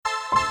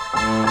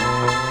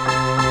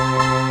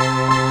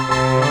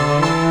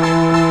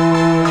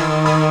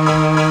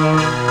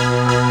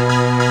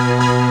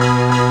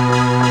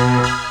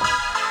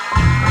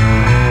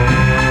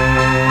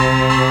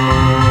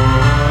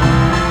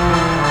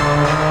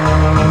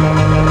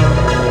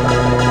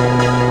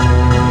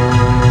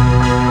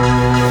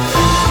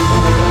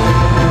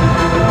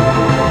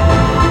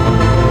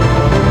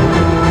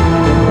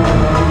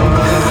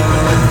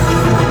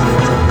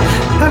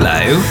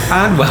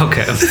And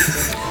welcome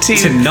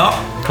to Not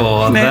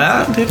For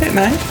No, did it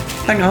now?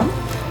 Hang on.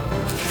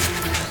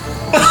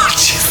 Oh,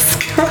 Jesus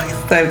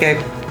Christ. There we go.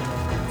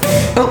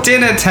 Oh,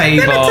 dinner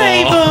table. Dinner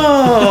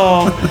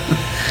table.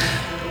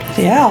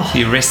 Bloody hell.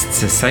 Your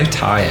wrists are so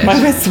tired.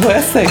 My wrists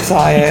were so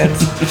tired.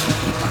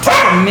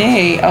 Dear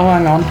me. Oh,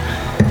 hang on.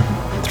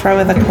 Throw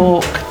her the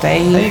cork,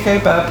 Dave. There you go,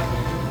 bub.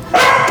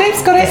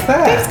 Dave's got it. It's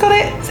there. Dave's got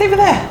it. It's over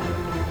there.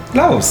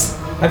 Lols,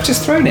 I've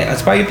just thrown it.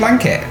 That's by your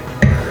blanket.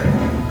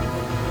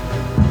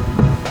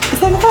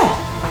 It's over there.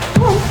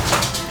 Come on.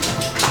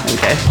 There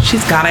we go.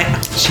 She's got it.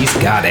 She's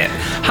got it.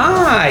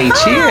 Hi,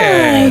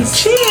 Hi,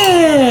 cheers.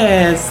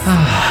 cheers.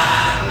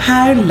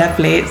 How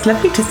lovely. It's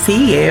lovely to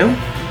see you.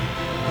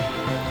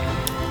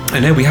 I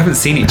know we haven't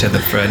seen each other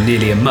for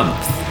nearly a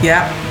month.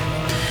 Yeah.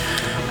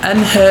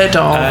 Unheard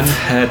of.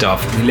 Unheard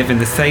of. We live in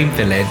the same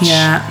village.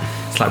 Yeah.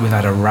 It's like we've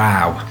had a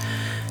row.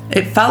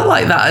 It felt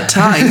like that at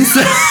times.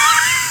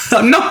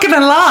 I'm not going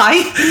to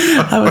lie.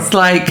 I was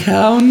like,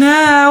 oh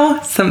no,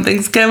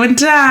 something's going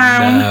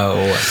down. No,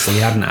 we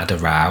hadn't had a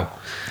row.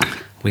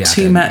 We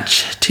Too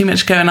much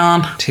going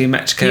on. Too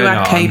much going on. You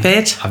had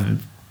COVID.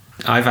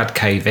 I've had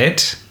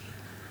COVID.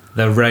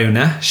 The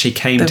Rona, she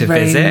came to Rona.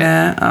 visit.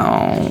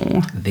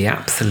 Oh. The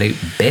absolute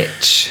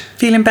bitch.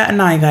 Feeling better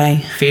now, though.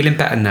 Feeling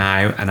better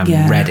now, and I'm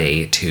Yeah.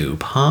 ready to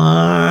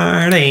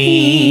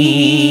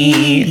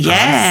party Yeah. on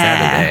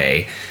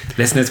Saturday.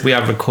 Listeners, we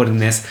are recording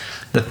this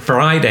the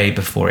Friday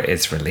before it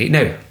is released.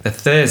 No, the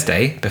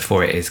Thursday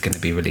before it is going to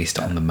be released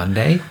on the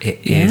Monday. It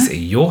is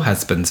your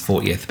husband's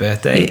 40th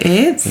birthday. It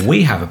is.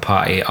 We have a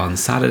party on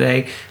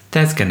Saturday.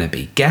 There's going to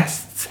be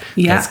guests.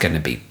 Yeah. There's going to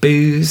be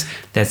booze.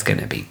 There's going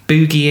to be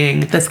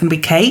boogieing. There's going to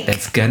be cake.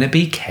 There's going to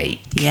be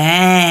cake.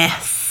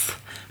 Yes.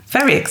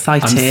 Very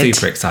excited. I'm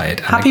super excited.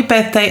 Happy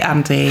birthday,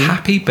 Andy.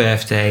 Happy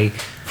birthday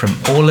from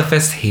all of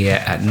us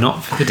here at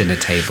Not For The Dinner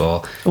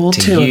Table. All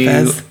to two of you,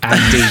 us.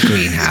 Andy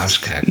Greenhouse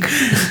Cook.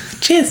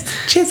 Cheers.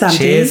 Cheers, Andy.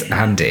 Cheers,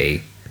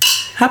 Andy.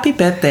 Happy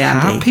birthday,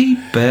 Andy. Happy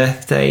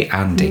birthday,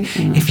 Andy.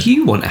 If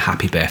you want a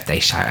happy birthday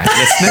shout out,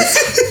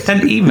 listeners,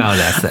 then email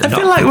us at I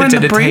feel like we're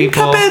in the broom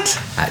cupboard.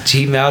 at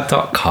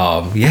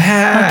gmail.com. Yeah.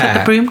 Like at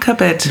the broom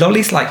cupboard.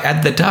 Lolly's like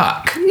Ed the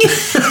Duck.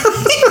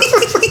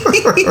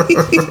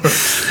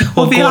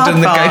 Or the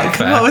Gordon the aardvark.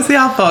 Gopher. What was the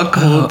aardvark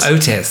called?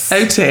 Otis.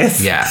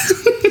 Otis. Yeah.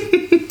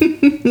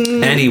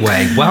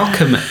 Anyway,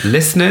 welcome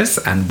listeners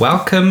and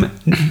welcome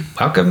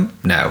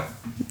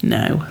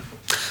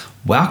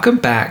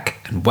back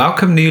and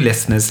welcome new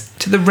listeners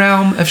to the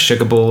realm of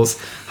sugar balls,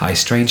 high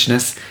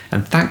strangeness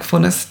and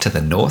thankfulness to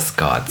the Norse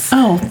gods.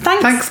 Oh,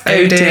 thanks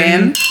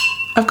Odin.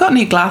 I've got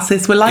new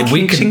glasses. We're like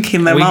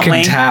chinking them, aren't we? We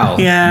can tell.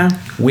 Yeah.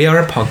 We are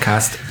a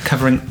podcast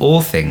covering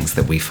all things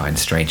that we find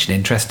strange and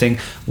interesting,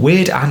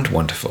 weird and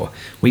wonderful.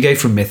 We go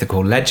from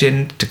mythical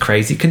legend to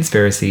crazy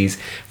conspiracies,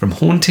 from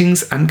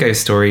hauntings and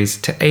ghost stories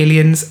to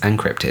aliens and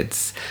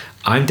cryptids.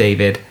 I'm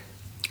David.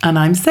 And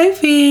I'm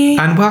Sophie.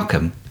 And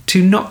welcome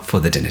to Not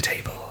For The Dinner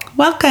Table.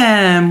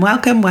 Welcome.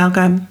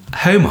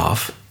 Home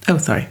of... Oh,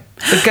 sorry.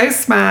 The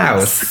Ghost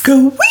Mouse.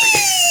 Squeak!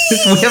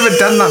 We haven't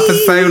done that for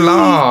so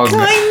long.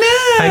 I know.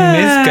 I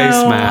miss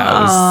Ghost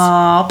Mouse.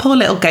 Oh, poor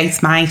little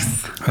Ghost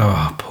Mouse.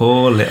 Oh,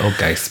 poor little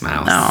Ghost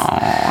Mouse.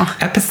 Oh.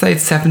 Episode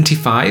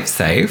 75,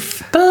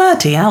 Soph.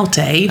 Bloody hell,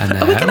 Dave. I know.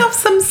 Are we going to have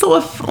some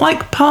sort of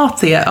like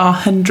party at our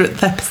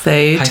 100th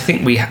episode? I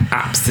think we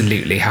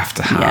absolutely have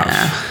to have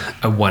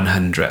a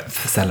 100th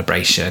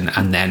celebration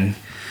and then...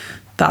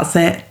 That's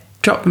it.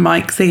 Drop the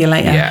mic. See you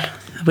later. Yeah.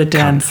 We're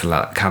done.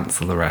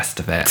 Cancel the rest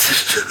of it.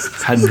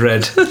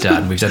 100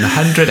 done. We've done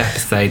 100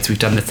 episodes. We've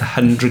done this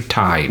 100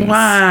 times.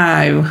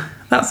 Wow.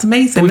 That's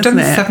amazing, We've done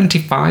isn't this it?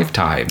 75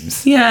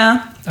 times.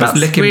 Yeah. I was That's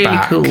looking really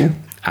back cool.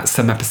 at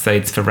some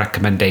episodes for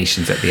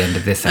recommendations at the end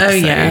of this Oh,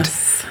 episode.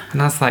 yes.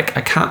 And I was like,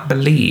 I can't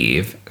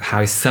believe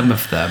how some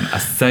of them are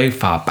so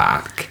far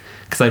back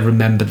because I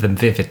remember them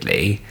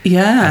vividly.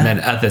 Yeah. And then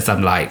others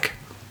I'm like,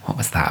 what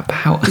was that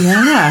about?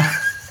 Yeah.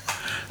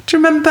 Do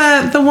you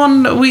remember the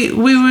one that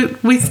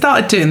we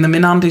started doing them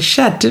in Andy's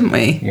shed, didn't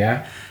we?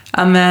 Yeah.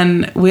 And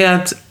then we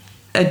had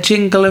a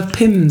jingle of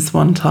Pimm's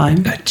one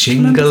time. A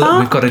jingle.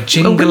 We've got a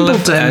jingle a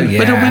Wimbledon, of...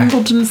 with a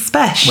Wimbledon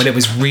special. When it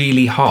was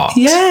really hot.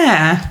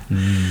 Yeah.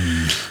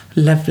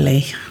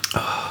 Lovely.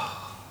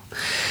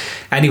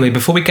 Anyway,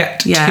 before we get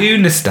too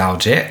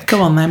nostalgic,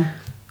 Go on then.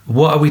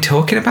 what are we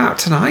talking about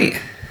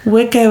tonight?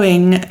 We're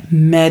going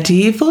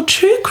medieval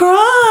true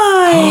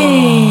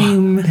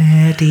crime.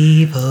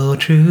 Medieval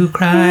true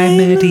crime,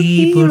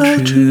 medieval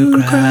true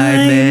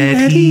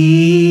crime,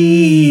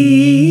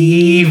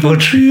 medieval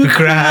true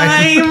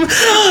crime.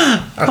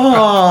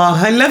 Oh,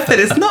 I love that.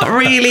 It's not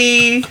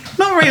really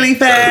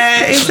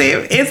fair. Is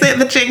it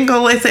the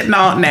jingle? Is it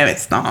not? No,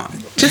 it's not.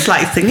 Just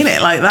like singing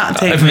it like that,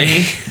 don't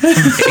we?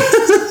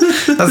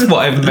 That's what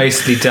I've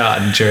mostly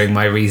done during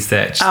my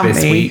research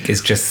this week,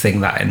 is just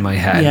sing that in my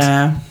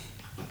head.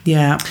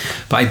 Yeah.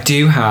 But I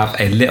do have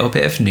a little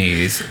bit of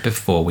news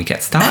before we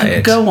get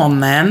started. Go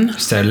on then.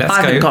 So let's go.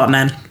 I haven't got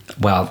none.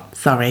 Well,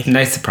 sorry.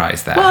 No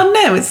surprise there. Well,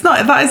 no, it's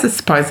not. That is a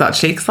surprise,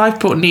 actually, because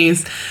I've brought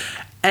news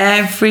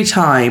every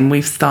time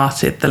we've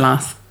started the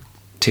last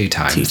 2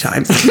 times. 2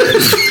 times.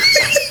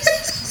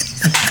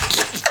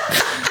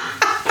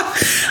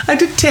 I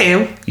did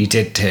 2. You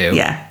did 2.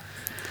 Yeah.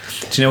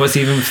 Do you know what's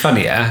even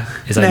funnier?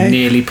 Is I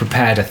nearly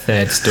prepared a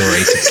 3rd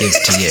story to give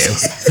to you.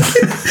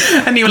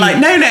 And you were like,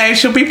 no,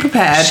 she'll be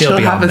prepared. She'll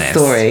have a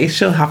story.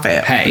 She'll have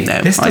it. Hey,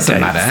 no, this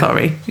doesn't matter.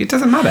 Sorry. It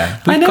doesn't matter.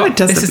 I know it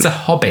doesn't. This is a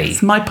hobby.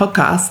 It's my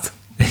podcast.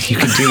 You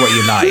can do what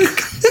you like.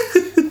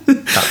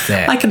 That's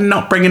it. I can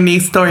not bring a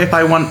news story if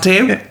I want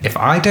to. If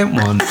I don't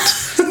want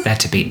there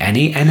to be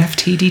any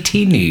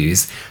NFTDT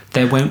news,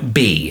 there won't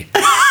be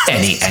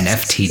any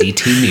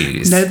NFTDT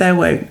news. No, there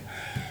won't.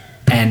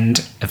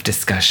 End of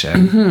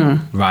discussion.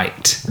 Mm-hmm.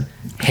 Right.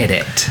 Hit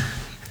it.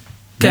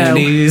 Go. No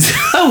news.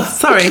 Oh,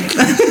 sorry. I was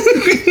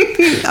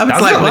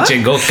That's like, not what? the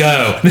jingle.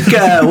 Go.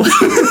 Go.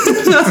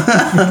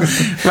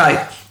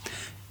 Right.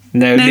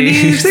 No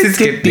news is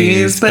good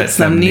news, but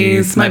some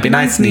news might be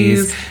nice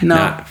news.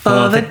 Not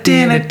for the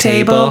dinner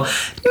table.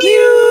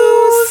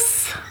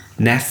 News.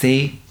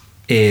 Nessie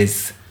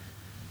is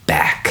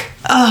back.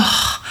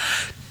 Oh,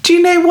 do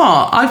you know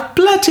what? I've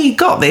bloody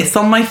got this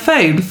on my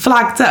phone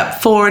flagged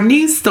up for a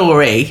news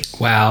story.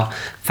 Well,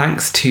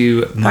 thanks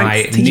to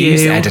my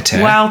news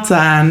editor. Well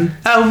done.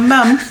 Oh,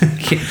 Mum.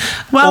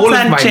 Well all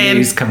done, of my Jin.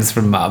 news comes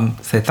from Mum,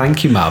 so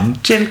thank you, Mum.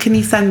 Jin, can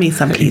you send me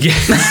some, please?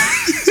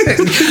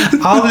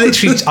 I'll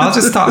just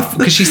start,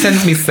 because she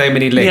sends me so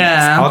many links.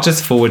 Yeah. I'll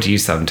just forward you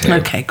some too.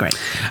 Okay, great.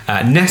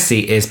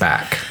 Nessie is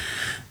back.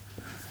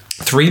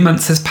 3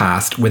 months has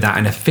passed without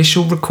an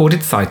official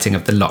recorded sighting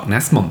of the Loch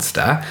Ness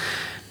Monster,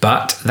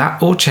 but that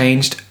all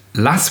changed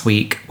last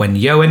week when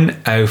Johan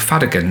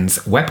O'Fadigan's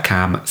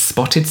webcam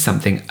spotted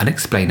something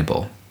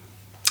unexplainable.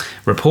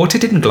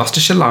 Reported in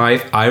Gloucestershire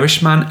Live,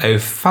 Irishman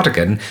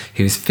O'Fadigan,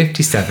 who's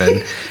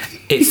 57,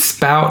 it's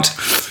spelt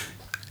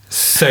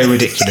so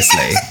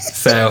ridiculously.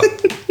 So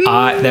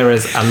there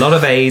is a lot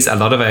of A's, a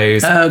lot of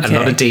O's, a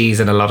lot of D's,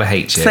 and a lot of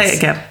H's. Say it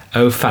again.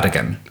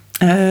 O'Fadigan.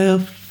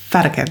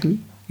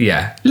 O'Fadigan.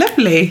 Yeah.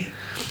 Lovely.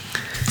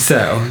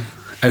 So,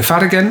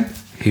 O'Fadigan,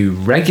 who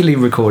regularly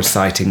records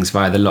sightings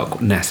via the Loch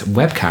Ness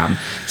webcam,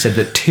 said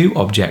that 2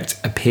 objects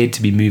appeared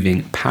to be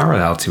moving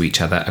parallel to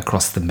each other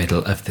across the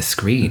middle of the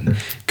screen.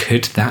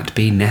 Could that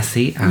be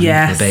Nessie and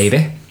the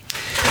baby?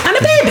 And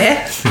a baby?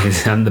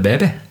 And the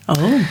baby.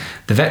 Oh.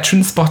 The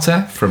veteran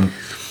spotter from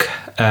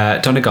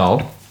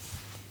Donegal,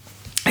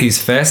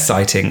 whose first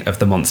sighting of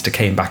the monster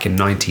came back in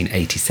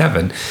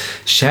 1987,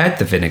 shared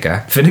the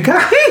vinegar?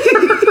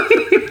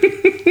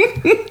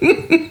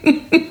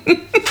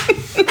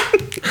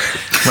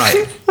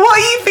 Right. What are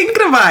you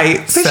thinking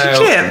about? Fish and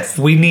chips?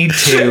 We need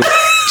to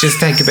just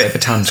take a bit of a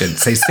tangent.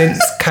 So since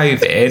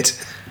COVID,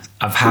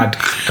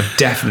 I've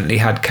definitely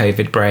had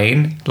COVID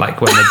brain,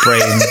 like when the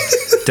brain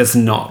does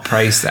not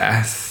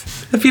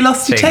process. Have you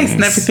lost your taste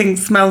and things. everything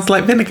smells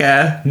like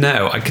vinegar?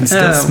 No, I can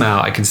still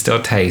smell, I can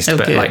still taste,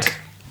 but good. like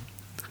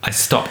I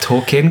stopped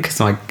talking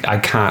because I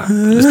can't,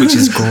 which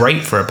is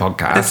great for a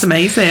podcast. That's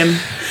amazing.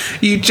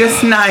 You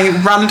just now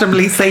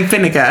randomly say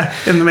vinegar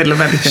in the middle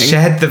of everything.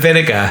 Shared the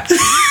vinegar.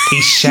 He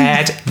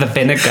shared the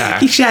vinegar.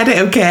 He shared it,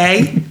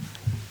 okay?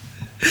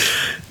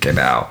 Get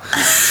out.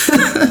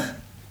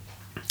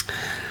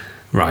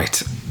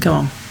 Right. Go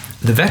on.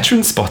 The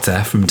veteran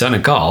spotter from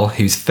Donegal,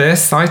 whose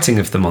first sighting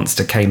of the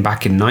monster came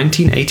back in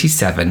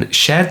 1987,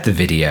 shared the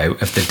video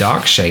of the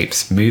dark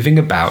shapes moving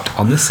about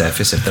on the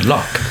surface of the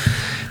loch.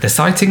 The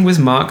sighting was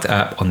marked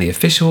up on the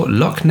official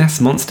Loch Ness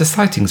Monster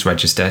Sightings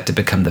Register to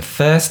become the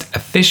first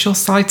official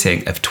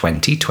sighting of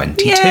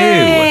 2022.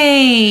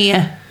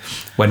 Yay!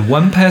 When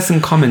one person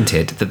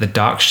commented that the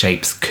dark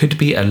shapes could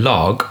be a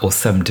log or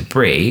some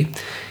debris,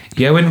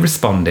 Johan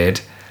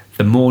responded,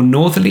 "The more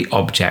northerly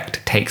object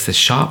takes a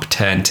sharp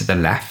turn to the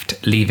left,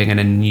 leaving an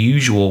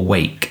unusual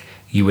wake.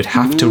 You would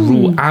have to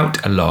rule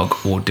out a log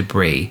or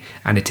debris,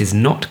 and it is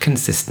not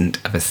consistent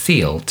of a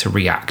seal to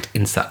react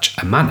in such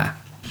a manner."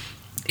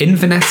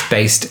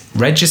 Inverness-based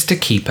register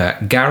keeper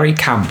Gary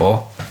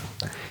Campbell,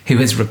 who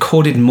has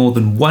recorded more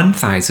than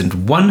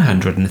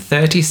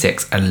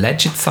 1,136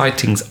 alleged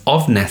sightings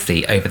of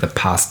Nessie over the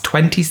past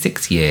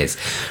 26 years,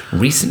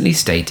 recently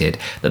stated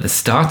that the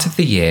start of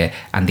the year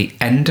and the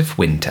end of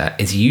winter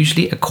is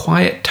usually a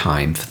quiet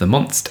time for the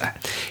monster.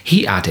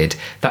 He added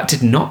that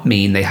did not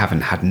mean they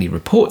haven't had any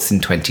reports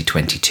in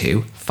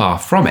 2022, far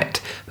from it,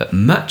 but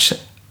much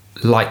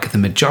like the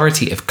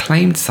majority of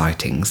claimed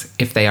sightings,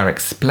 if they are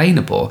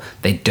explainable,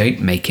 they don't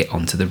make it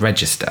onto the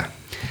register.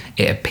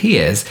 It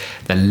appears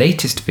the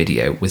latest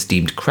video was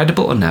deemed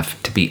credible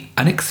enough to be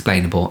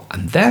unexplainable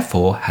and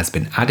therefore has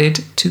been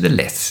added to the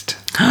list.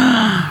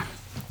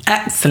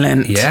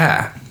 Excellent.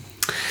 Yeah.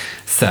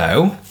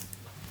 So,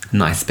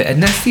 nice bit of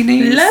Nessie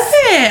news. Love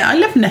it. I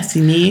love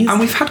Nessie news. And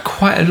we've had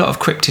quite a lot of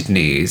cryptid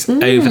news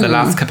over the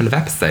last couple of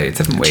episodes,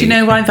 haven't we? Do you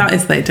know why that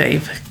is though,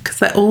 Dave? Because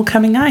they're all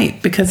coming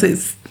out because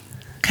it's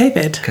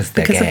COVID. Because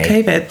they're because gay.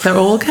 of COVID. They're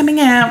all coming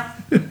out.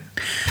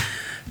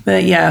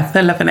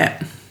 They're loving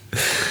it.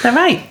 They're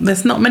right.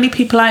 There's not many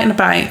people out and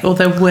about, or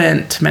there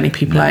weren't many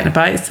people out and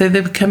about, so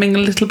they're becoming a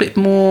little bit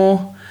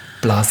more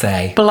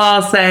Blasé.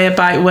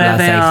 about where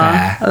they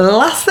are. Laissez-faire.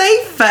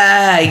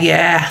 Laissez-faire,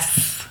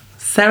 yes.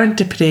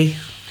 Serendipity.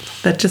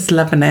 They're just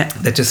loving it.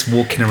 They're just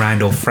walking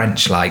around all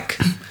French like,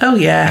 Oh,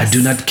 yes. I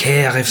do not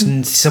care if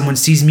someone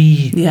sees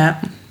me.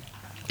 Yeah.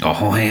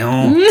 Oh,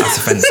 that's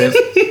offensive.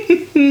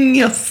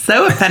 You're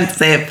so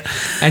offensive.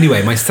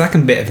 Anyway, my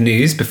second bit of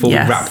news before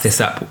Yes. we wrap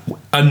this up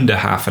under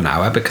half an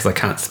hour because I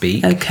can't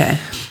speak. Okay.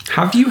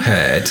 Have you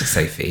heard,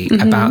 Sophie,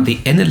 about the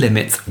Inner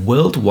Limits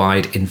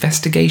worldwide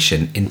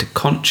investigation into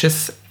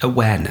conscious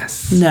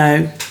awareness?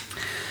 No.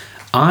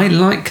 I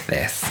like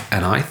this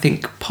and I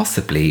think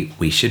possibly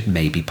we should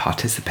maybe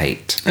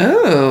participate.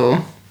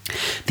 Oh.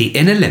 The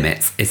Inner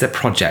Limits is a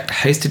project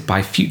hosted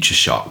by Future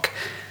Shock,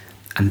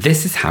 and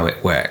this is how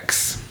it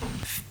works.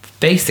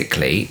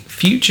 Basically,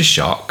 Future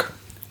Shock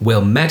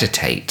will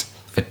meditate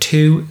for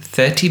 2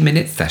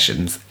 30-minute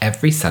sessions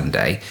every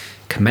Sunday,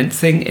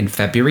 commencing in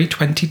February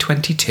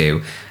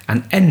 2022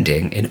 and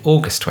ending in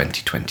August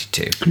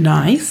 2022.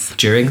 Nice.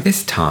 During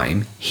this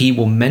time, he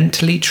will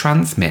mentally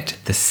transmit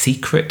the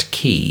secret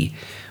key,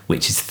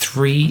 which is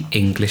 3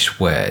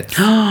 English words.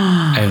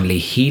 Only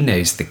he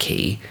knows the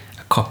key,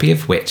 a copy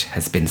of which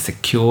has been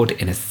secured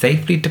in a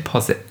safety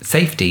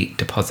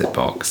deposit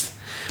box.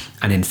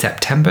 And in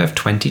September of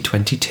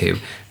 2022,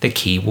 the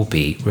key will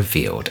be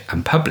revealed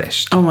and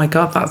published. Oh my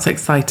God, that's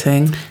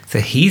exciting. So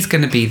he's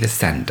going to be the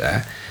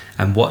sender,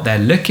 and what they're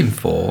looking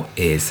for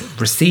is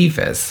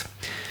receivers.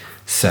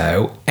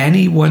 So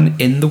anyone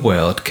in the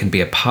world can be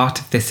a part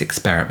of this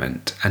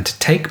experiment, and to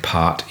take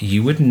part,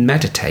 you would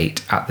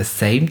meditate at the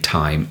same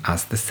time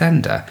as the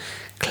sender.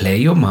 Clear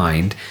your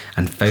mind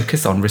and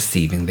focus on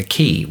receiving the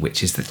key,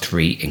 which is the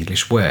 3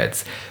 English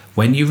words.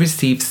 When you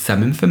receive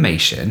some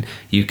information,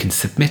 you can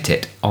submit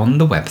it on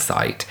the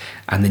website,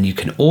 and then you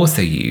can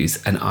also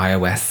use an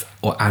iOS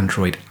or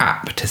Android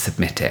app to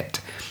submit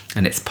it.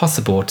 And it's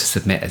possible to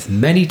submit as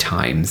many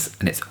times,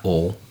 and it's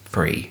all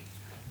free.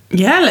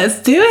 Yeah, let's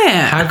do it.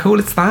 How cool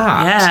is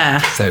that?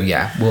 Yeah. So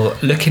yeah, we'll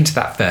look into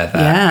that further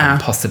Yeah.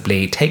 and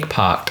possibly take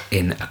part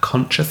in a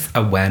conscious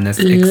awareness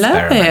Love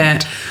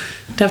experiment. it.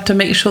 You have to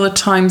make sure the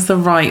times are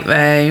right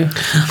though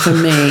for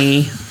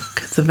me,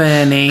 because of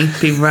Ernie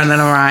be running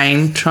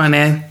around trying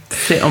to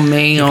sit on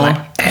me or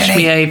like, push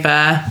Ernie. me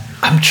over.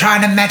 I'm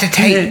trying to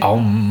meditate.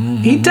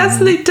 Yeah. He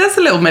does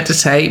a little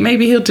meditate.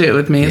 Maybe he'll do it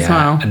with me as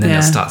well. And then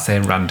yeah. he'll start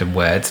saying random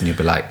words and you'll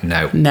be like,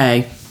 no,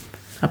 No.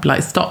 I'd be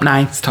like, stop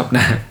now. stop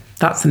now.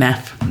 That's an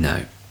F.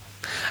 No.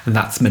 And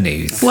that's my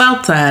news.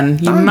 Well done.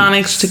 You Thanks.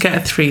 managed to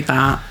get through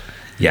that.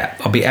 Yeah,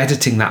 I'll be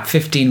editing that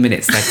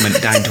 15-minute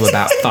segment down to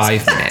about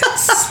 5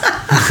 minutes.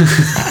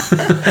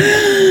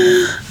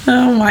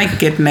 Oh my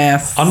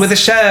goodness. On with the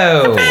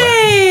show.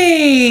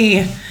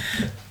 Hey!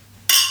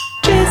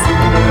 Cheers.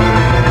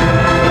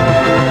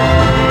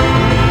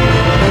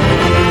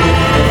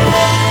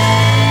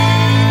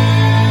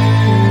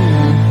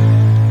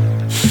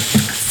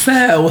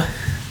 So,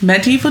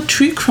 medieval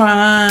true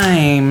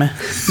crime.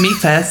 Me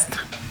first.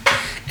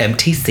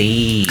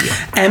 MTC.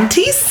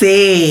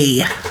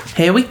 MTC.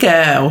 Here we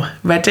go.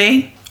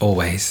 Ready?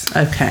 Always.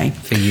 Okay.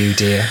 For you,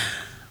 dear.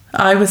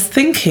 I was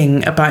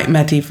thinking about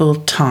medieval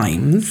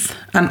times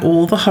and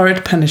all the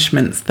horrid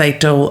punishments they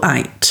dole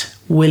out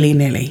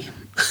willy-nilly.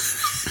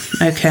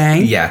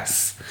 Okay?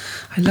 Yes.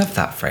 I love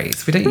that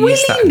phrase. We don't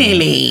use that anymore.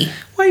 Willy-nilly.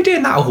 Why are you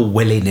doing that all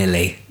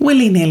willy-nilly?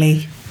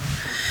 Willy-nilly.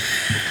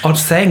 Odd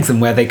sayings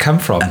and where they come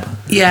from.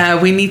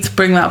 Yeah, we need to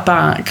bring that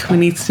back. We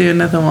need to do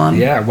another one.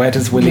 Yeah, where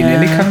does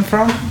willy-nilly Yeah. come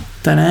from?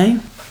 Dunno.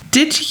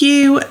 Did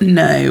you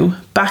know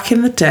back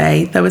in the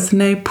day there was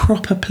no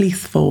proper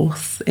police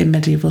force in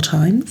medieval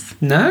times?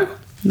 No?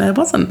 There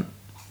wasn't.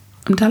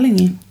 I'm telling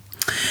you.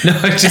 No,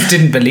 I just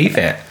didn't believe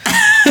it.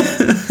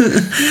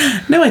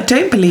 No, I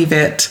don't believe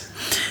it.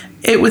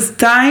 It was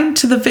down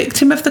to the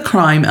victim of the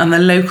crime and the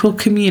local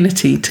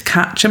community to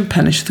catch and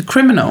punish the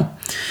criminal.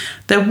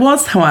 There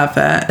was,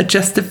 however, a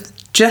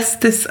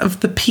justice of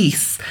the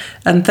peace,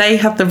 and they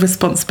had the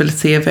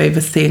responsibility of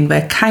overseeing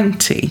their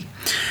county.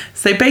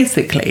 So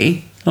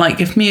basically,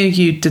 like if me or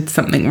you did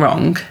something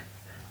wrong,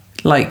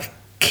 like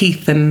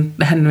Keith and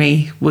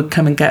Henry would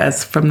come and get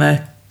us from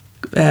the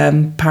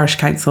parish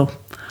council.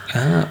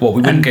 Well,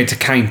 we wouldn't go to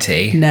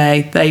county.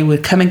 No, they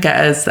would come and get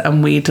us,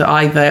 and we'd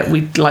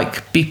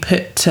like be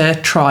put to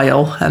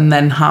trial and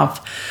then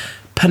have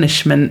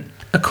punishment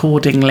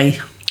accordingly.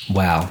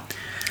 Well,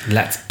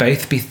 let's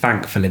both be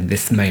thankful in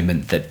this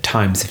moment that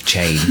times have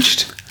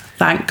changed.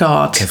 Thank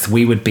God. Because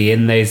we would be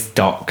in those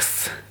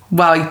docks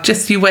Well,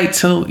 just you wait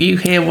till you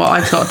hear what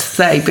I've got to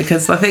say,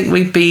 because I think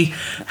we'd be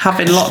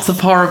having lots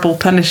of horrible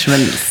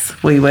punishments.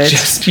 We would.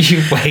 Just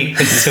you wait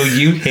until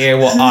you hear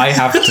what I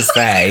have to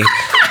say.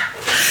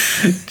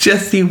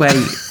 Just you wait.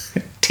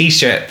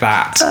 T-shirt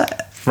that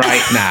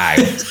right now.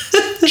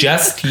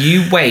 Just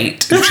you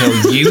wait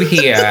until you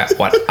hear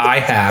what I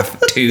have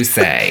to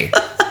say.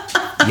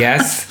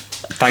 Yes?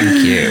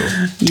 Thank you.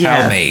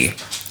 Tell me.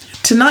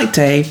 Tonight,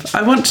 Dave,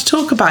 I want to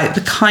talk about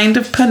the kind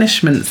of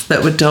punishments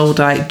that were doled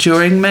out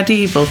during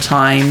medieval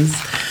times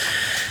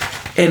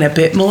in a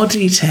bit more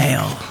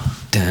detail.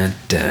 Dun,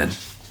 dun.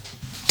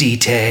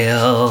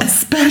 Detail.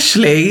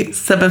 Especially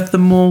some of the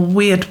more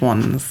weird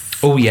ones.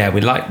 Oh, yeah,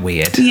 we like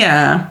weird.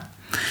 Yeah.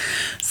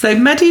 So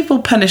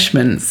medieval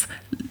punishments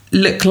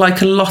look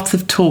like a lot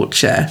of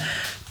torture,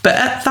 but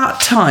at that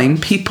time,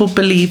 people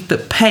believed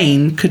that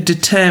pain could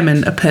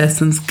determine a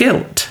person's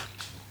guilt.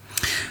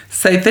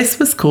 So this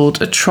was called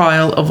a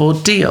trial of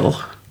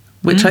ordeal,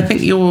 which I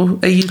think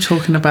are you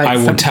talking about? I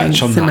will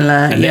touch on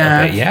similar? that a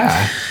little bit,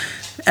 yeah.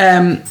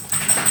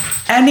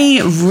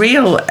 Any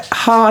real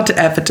hard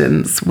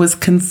evidence was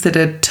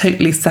considered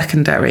totally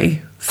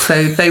secondary.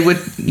 So they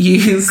would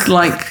use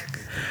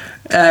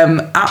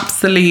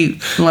absolute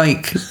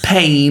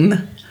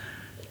pain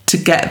to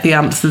get the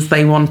answers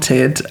they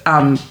wanted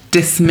and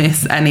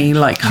dismiss any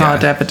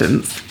hard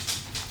evidence.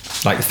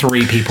 Like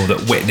 3 people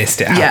that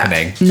witnessed it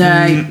happening.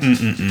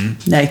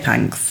 No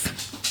thanks.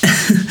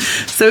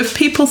 So if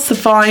people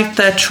survived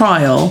their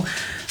trial,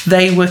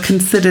 they were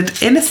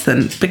considered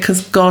innocent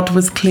because God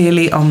was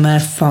clearly on their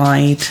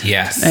side.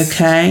 Yes.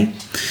 Okay.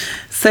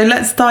 So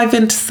let's dive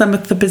into some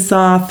of the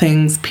bizarre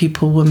things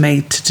people were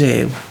made to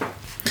do.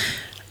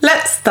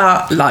 Let's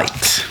start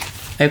light.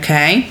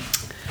 Okay.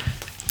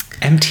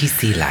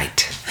 MTC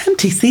light.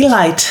 MTC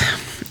light.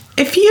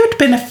 If you had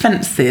been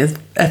offensive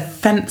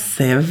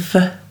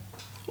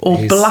or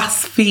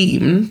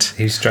blasphemed...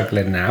 Who's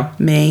struggling now?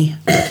 Me.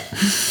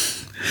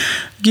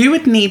 You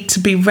would need to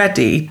be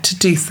ready to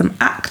do some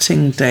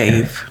acting,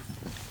 Dave.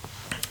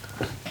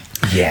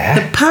 Yeah.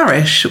 The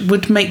parish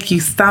would make you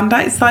stand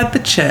outside the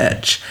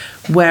church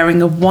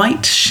wearing a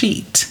white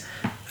sheet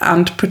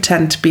and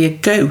pretend to be a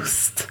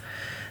ghost,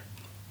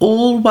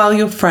 all while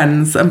your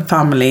friends and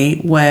family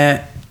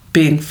were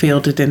being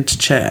fielded into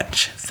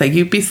church. So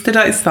you'd be stood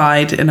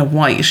outside in a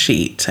white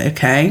sheet,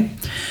 okay?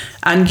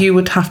 And you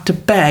would have to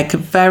beg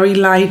very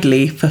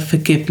loudly for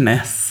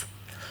forgiveness.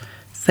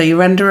 So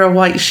you're under a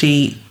white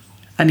sheet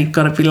and you've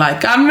got to be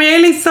like, I'm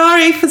really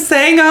sorry for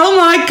saying, oh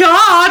my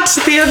God,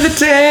 the other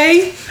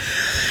day.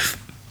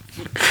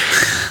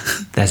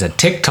 There's a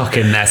TikTok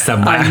in there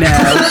somewhere. I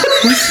know.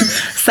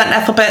 St.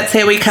 Ethelbert's,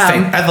 here we come.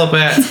 St.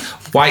 Ethelbert's,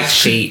 white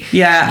sheet.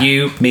 Yeah.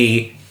 You,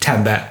 me,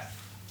 Timber.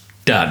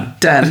 Done.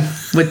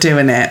 We're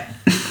doing it.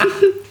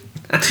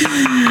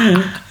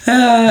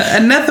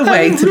 Another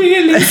way I'm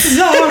really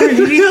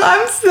sorry.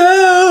 I'm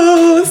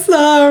so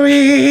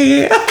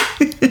sorry.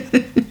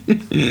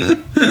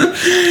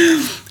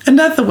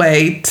 Another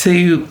way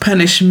to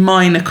punish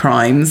minor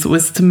crimes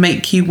was to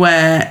make you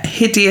wear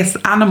hideous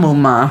animal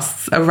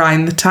masks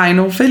around the town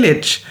or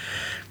village,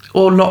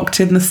 or locked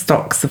in the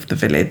stocks of the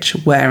village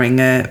wearing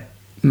a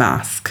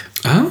mask.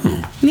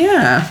 Oh.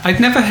 Yeah. I'd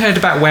never heard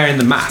about wearing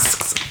the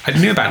masks. I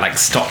knew about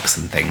stocks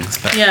and things,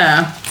 but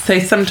Yeah. So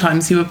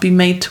sometimes you would be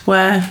made to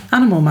wear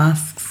animal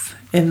masks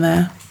in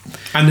there.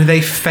 And are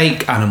they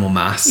fake animal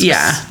masks?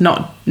 Yeah,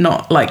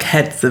 not like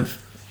heads of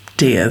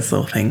deers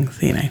or things,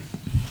 you know.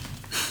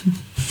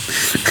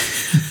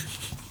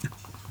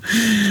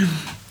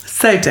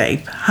 So,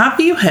 Dave, have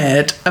you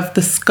heard of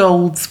the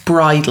Scold's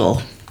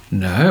Bridle?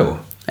 No.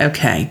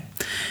 Okay.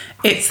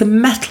 It's a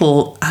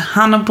metal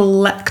Hannibal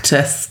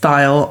Lecter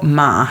style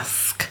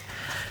mask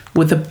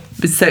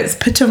so it's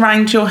put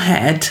around your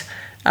head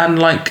and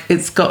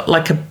it's got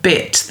a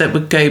bit that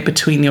would go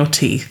between your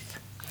teeth.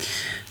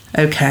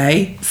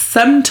 Okay.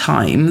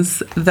 Sometimes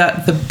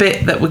the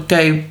bit that would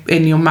go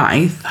in your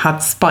mouth had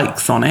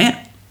spikes on it.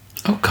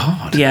 Oh,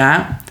 God.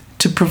 Yeah.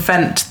 To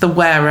prevent the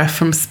wearer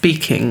from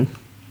speaking.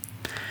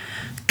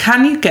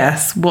 Can you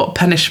guess what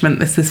punishment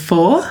this is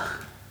for?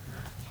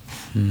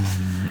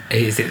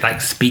 Is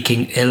it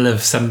speaking ill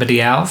of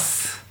somebody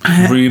else?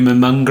 Rumour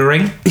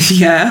mongering?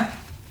 Yeah.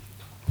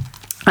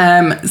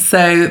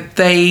 So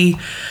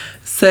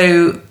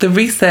the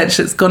research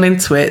that's gone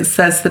into it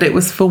says that it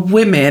was for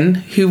women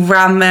who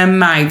ran their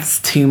mouths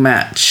too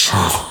much.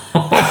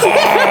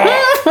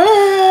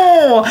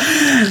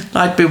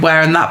 I'd be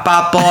wearing that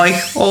bad boy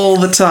all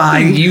the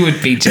time. You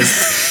would be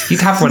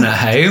you'd have one at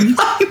home.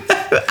 I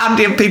know.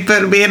 Andy and people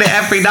would be in it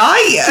every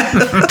night.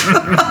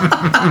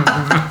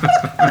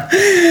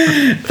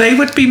 They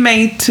would be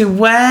made to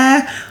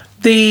wear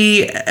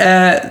the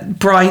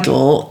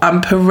bridle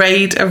and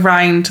parade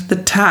around the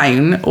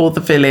town or the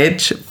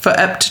village for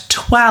up to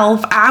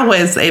 12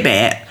 hours in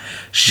it,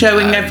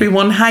 showing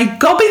everyone how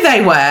gobby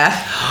they were.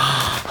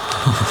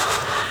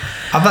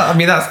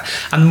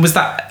 And was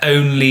that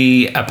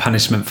only a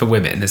punishment for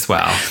women as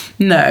well?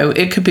 No,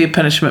 it could be a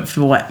punishment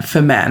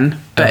for men,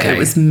 but Okay. it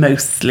was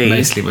mostly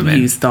women.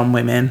 used on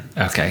women.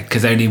 Okay,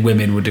 because only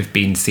women would have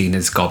been seen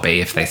as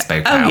gobby if they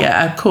spoke out. Oh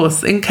yeah, of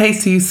course. In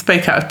case you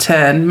spoke out of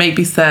turn,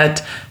 maybe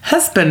said,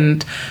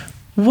 "Husband,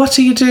 what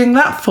are you doing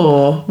that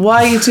for?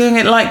 Why are you doing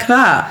it like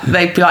that?"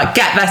 They'd be like,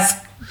 "Get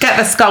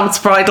the scold's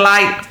bride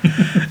light.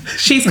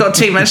 She's got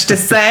too much to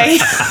say."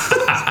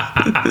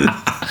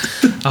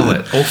 Oh,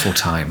 an awful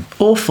time.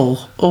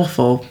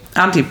 Awful.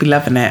 Andy'd be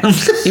loving it.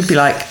 He'd be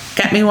like,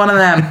 "Get me one of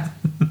them."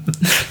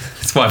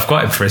 That's what I've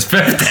got him for his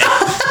birthday.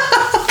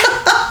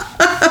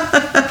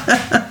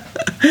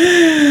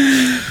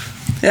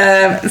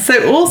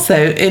 So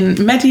also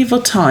in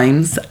medieval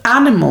times,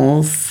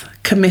 animals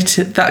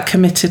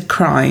committed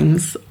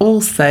crimes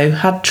also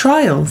had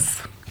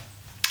trials.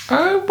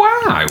 Oh,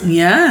 wow.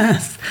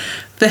 Yes.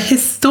 The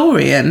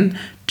historian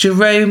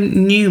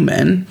Jerome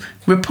Newman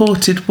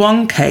reported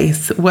one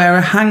case where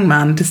a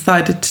hangman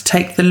decided to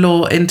take the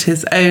law into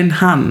his own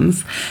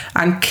hands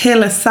and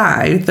kill a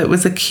sow that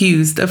was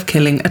accused of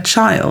killing a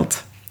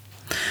child.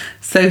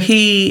 So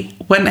he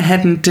went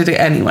ahead and did it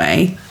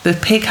anyway. The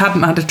pig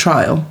hadn't had a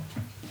trial.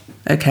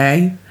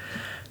 Okay.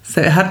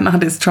 So it hadn't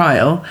had its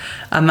trial,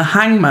 and the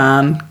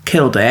hangman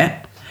killed it.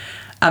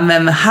 And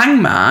then the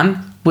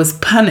hangman was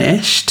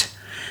punished,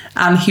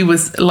 and he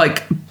was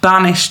like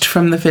banished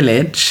from the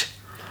village.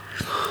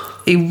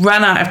 He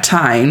ran out of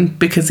town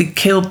because he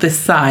killed this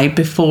sow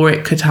before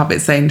it could have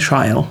its own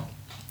trial.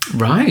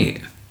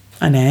 Right.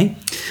 I know.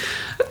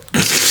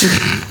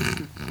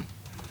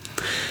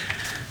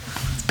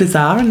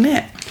 Bizarre, isn't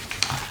it?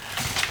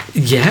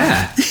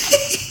 Yeah.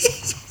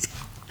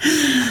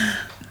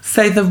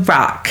 So the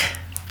rack,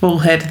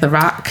 bullhead of the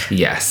rack,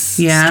 Yes.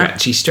 Yeah.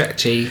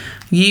 Stretchy.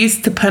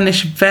 used to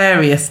punish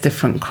various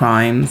different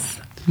crimes.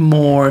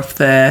 More of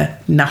the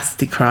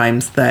nasty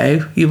crimes,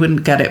 though. You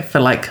wouldn't get it for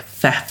like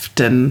theft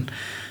and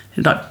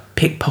like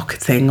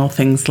pickpocketing or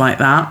things like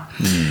that.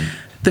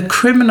 The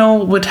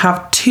criminal would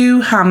have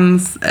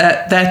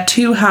their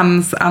two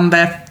hands and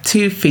their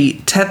 2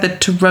 feet tethered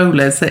to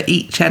rollers at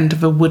each end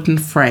of a wooden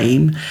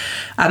frame,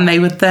 and they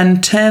would then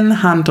turn the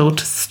handle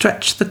to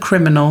stretch the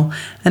criminal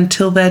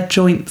until their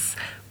joints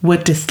were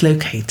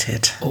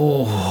dislocated.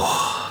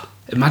 Oh,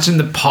 imagine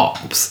the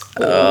pops.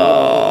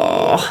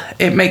 Oh,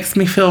 it makes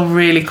me feel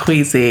really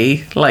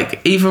queasy.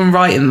 Like, even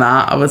writing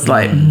that, I was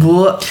like,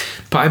 what?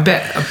 But I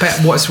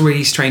bet what's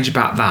really strange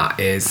about that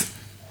is,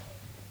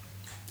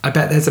 I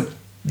bet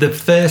the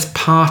first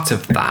part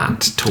of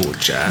that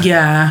torture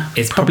Yeah.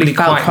 is probably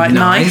felt quite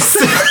nice.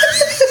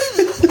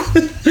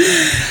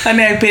 I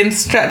know, being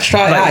stretched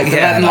right out, but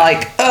then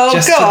like, oh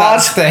just God. to that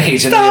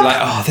stage, and then you're like,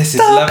 oh, this is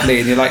lovely,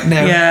 and you're like,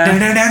 no, Yeah.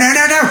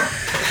 no.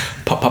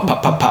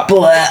 Pop.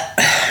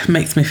 Blech.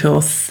 Makes me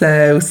feel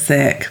so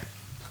sick.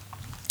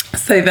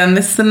 So then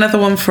this is another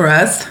one for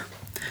us.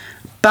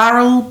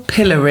 Barrel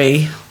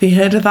pillory. Have you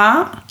heard of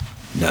that?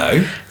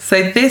 No.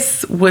 So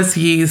this was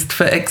used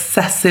for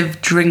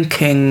excessive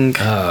drinking.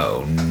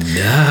 Oh,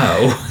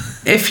 no.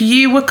 If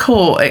you were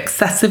caught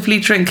excessively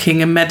drinking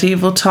in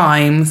medieval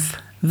times,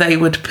 they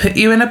would put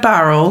you in a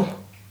barrel,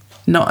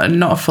 not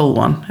a full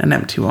one, an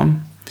empty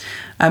one,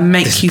 and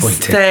make you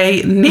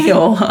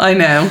kneel. I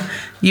know.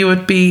 You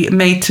would be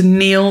made to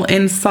kneel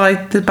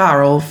inside the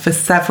barrel for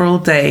several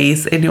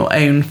days in your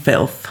own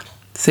filth,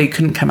 so you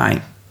couldn't come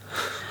out.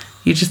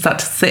 You just had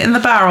to sit in the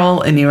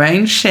barrel in your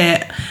own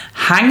shit,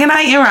 hanging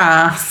out your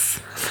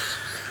ass,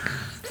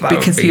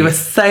 because you were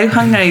so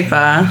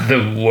hungover.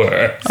 The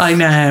worst. I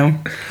know.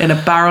 In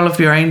a barrel of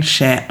your own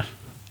shit.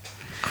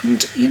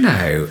 And, you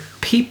know,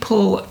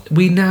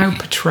 we now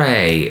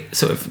portray,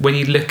 sort of, when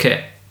you look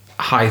at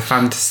high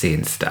fantasy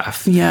and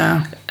stuff.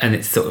 Yeah. And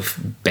it's sort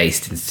of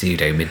based in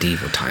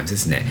pseudo-medieval times,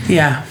 isn't it?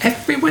 Yeah.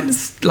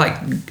 Everyone's, like,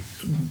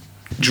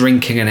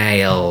 drinking an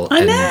ale I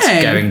and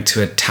know. going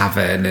to a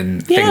tavern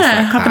and things like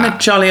that. Having a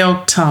jolly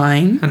old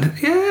time. And,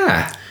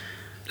 yeah.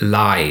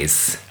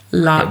 Lies. It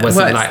wasn't Well,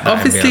 it's like that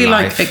obviously in real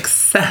like life.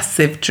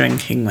 excessive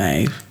drinking,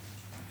 though.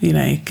 You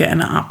know,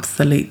 getting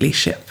absolutely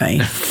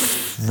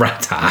shit-faced.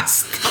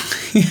 Rat-assed.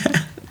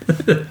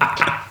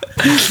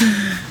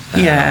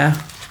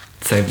 Yeah.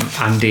 So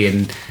Andy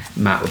and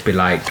Matt would be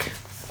like,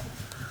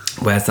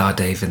 where's our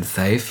Dave and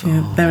Soph?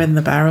 Yeah, they're in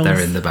the barrels. They're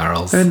in the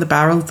barrels. They're in the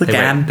barrels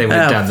again. They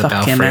went down the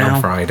fucking Belfry hell.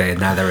 on Friday, and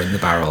now they're in the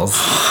barrels.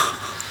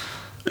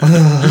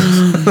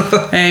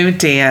 Oh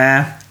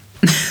dear.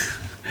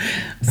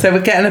 So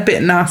we're getting a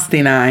bit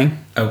nasty now.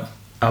 Oh,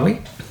 are we?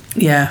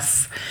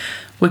 Yes.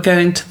 We're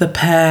going to the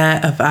Pear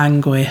of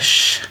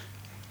Anguish,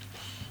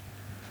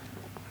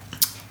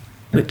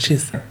 which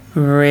is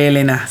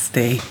really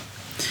nasty.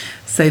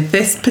 So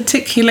this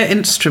particular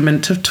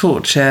instrument of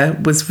torture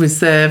was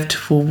reserved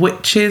for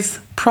witches,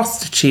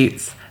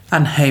 prostitutes,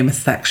 and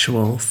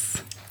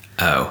homosexuals.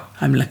 Oh.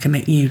 I'm looking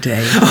at you,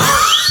 Dave.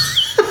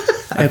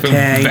 I feel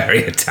Okay.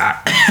 very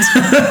attacked.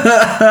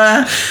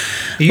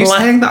 Are you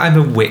saying that I'm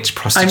a witch, I'm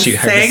prostitute,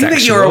 saying homosexual?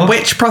 that you're a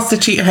witch,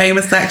 prostitute,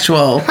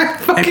 homosexual. I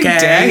fucking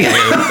dare you.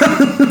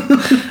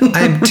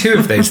 I am two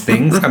of those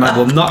things, and I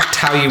will not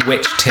tell you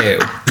which two.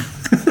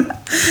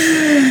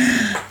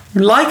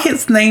 Like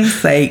its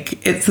namesake,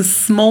 it's a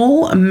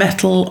small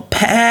metal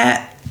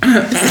pear.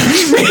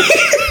 Excuse me.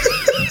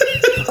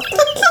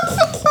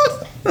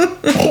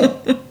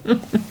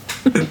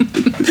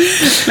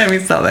 Let me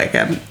start that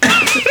again.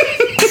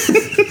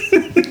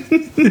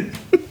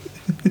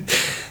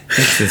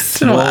 It's a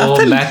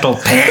small metal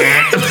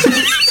pear.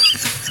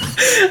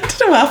 I don't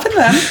know what happened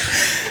then.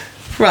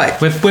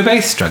 Right. We're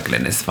both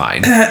struggling, it's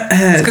fine.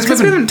 Because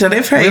we haven't done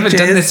it for ages. We haven't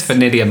done this for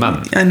nearly a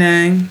month. I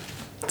know.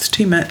 It's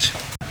too much.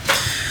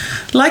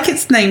 Like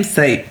its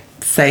namesake,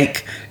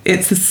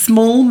 it's a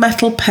small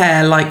metal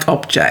pear-like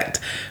object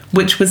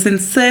which was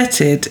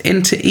inserted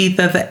into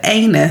either the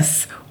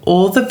anus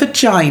or the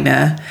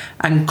vagina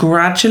and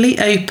gradually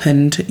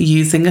opened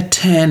using a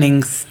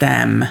turning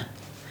stem.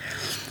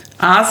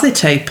 As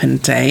it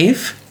opened,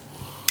 Dave,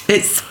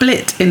 it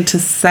split into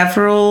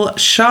several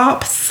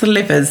sharp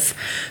slivers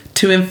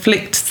to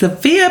inflict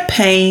severe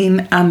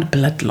pain and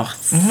blood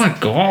loss. Oh my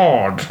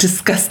God.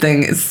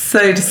 Disgusting. It's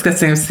so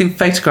disgusting. I've seen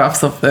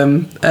photographs of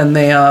them and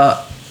they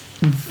are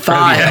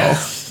vile.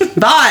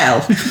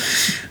 Vile.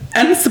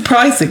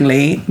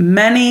 Unsurprisingly,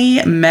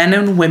 many men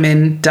and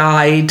women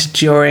died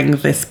during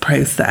this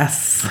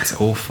process. That's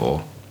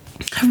awful.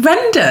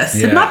 Horrendous.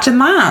 Yeah. Imagine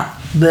that.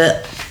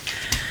 But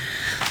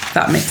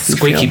that makes me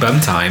Squeaky feel... bum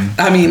time.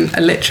 I mean,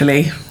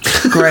 literally.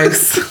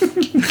 Gross.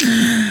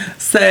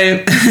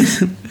 So,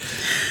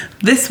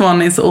 this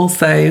one is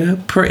also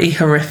pretty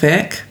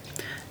horrific.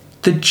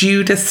 The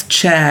Judas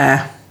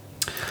chair.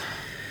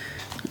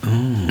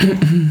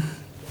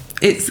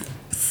 It's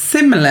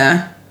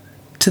similar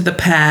to the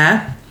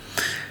pear.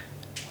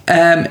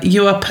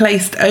 You are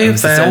placed over...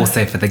 This is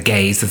also for the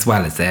gays as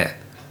well, is it?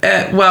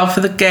 Well,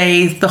 for the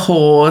gays, the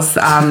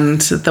whores, and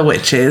the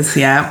witches,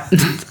 yeah.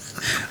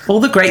 All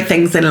the great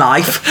things in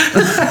life.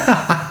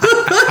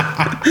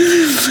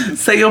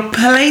 So you're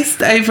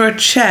placed over a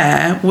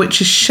chair which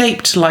is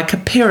shaped like a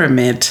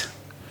pyramid.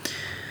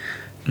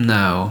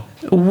 No.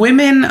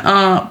 Women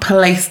are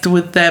placed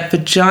with their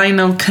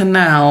vaginal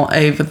canal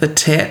over the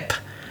tip,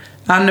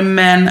 and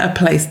men are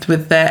placed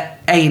with their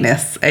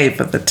anus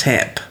over the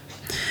tip.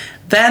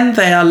 Then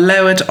they are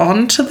lowered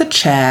onto the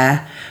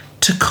chair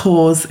to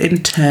cause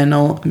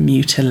internal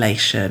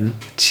mutilation.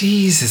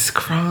 Jesus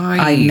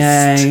Christ. I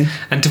know.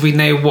 And do we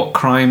know what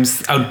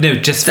crimes... Oh, no,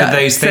 just for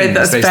those things, So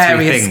that's those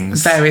various, three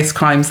things. various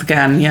crimes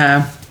again,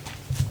 yeah.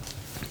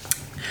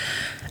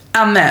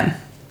 And then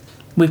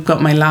we've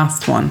got my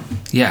last one,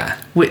 Yeah.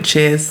 which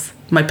is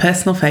my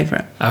personal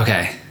favourite.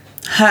 Okay.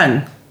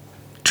 Hung,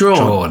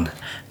 drawn.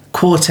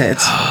 Quartered.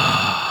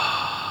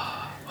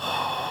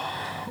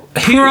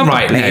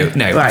 Right,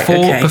 no. Right,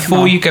 okay,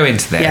 before you go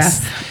into this,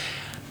 Yes.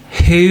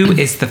 who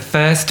is the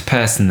first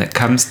person that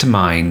comes to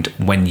mind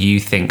when you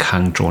think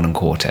hung, drawn and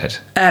quartered?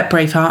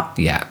 Braveheart.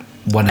 Yeah.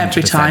 100%.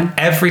 Every time.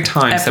 Every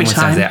time Every someone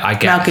time. says it, I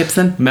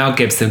get Mel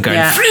Gibson. going,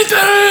 Yeah. freedom!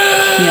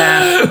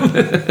 Yeah.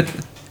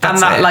 And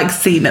that it. like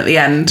scene at the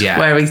end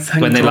where he's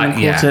hung, When they drawn, like,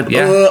 yeah, quartered.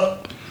 yeah.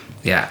 Ugh.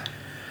 Yeah.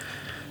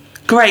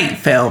 Great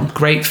film.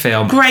 Great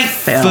film. Great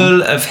film.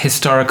 Full of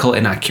historical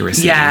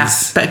inaccuracies. Yeah,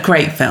 but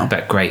great film.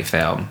 But great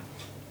film.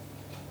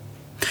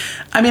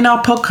 I mean,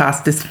 our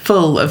podcast is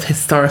full of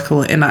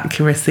historical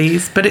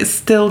inaccuracies, but it's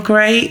still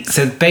great.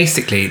 So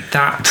basically,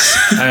 that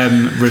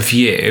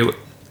review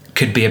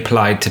could be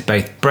applied to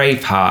both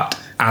Braveheart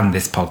and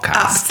this podcast.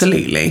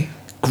 Absolutely.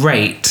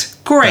 Great.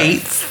 Great.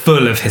 But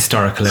full of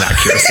historical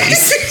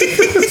inaccuracies.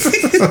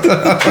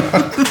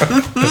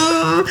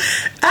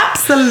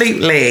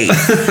 Absolutely.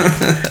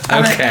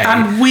 Okay.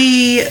 And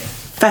we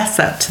fess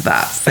up to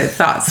that, so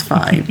that's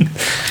fine.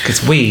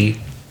 Because we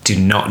do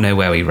not know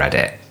where we read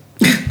it.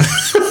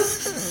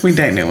 We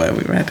don't know where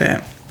we read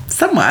it.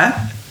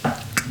 Somewhere.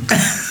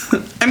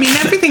 I mean,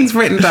 everything's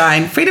written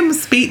down. Freedom of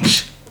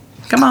speech.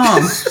 Come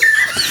on.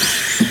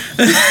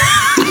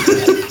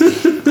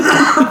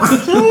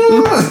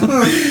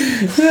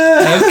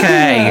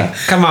 Okay.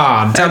 Come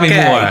on. Tell me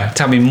more.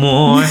 Tell me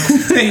more.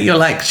 You're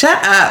like,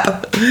 shut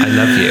up. I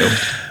love you.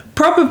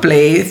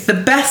 Probably the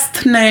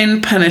best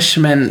known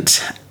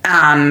punishment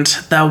and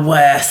the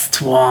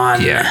worst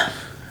one. Yeah.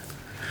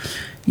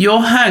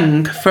 You're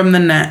hung from the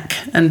neck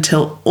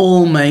until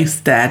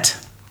almost dead.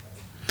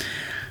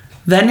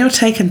 Then you're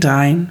taken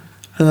down,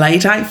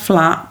 laid out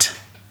flat.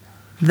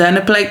 Then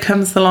a bloke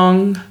comes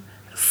along,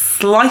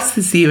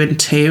 slices you in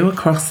two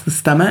across the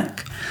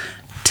stomach,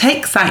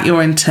 takes out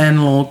your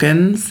internal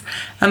organs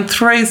and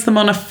throws them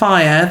on a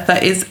fire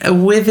that is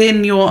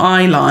within your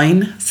eye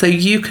line so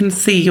you can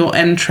see your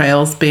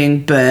entrails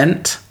being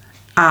burnt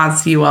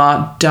as you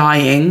are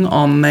dying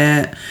on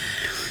the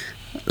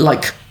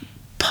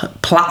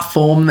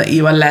platform that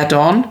you are led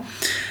on.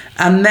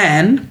 And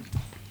then,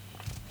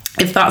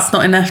 if that's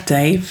not enough,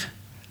 Dave,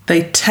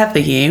 they tether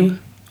you.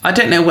 I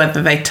don't know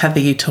whether they tether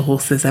you to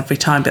horses every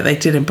time, but they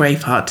did in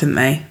Braveheart, didn't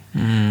they?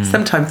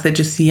 Sometimes they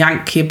just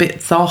yank your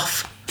bits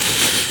off.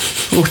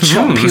 or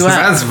chop you up.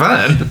 Sounds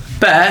fun.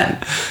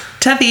 But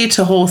tether you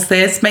to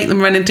horses, make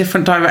them run in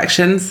different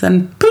directions,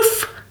 and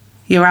poof,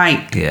 you're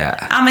out.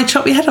 Yeah. And they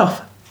chop your head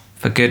off.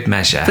 For good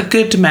measure. For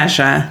good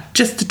measure,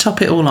 just to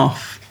top it all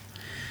off.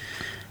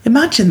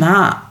 Imagine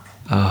that.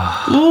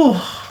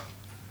 Oh.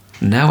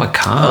 No, I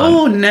can't.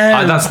 Oh,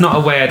 no. That's not a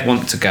way I'd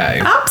want to go.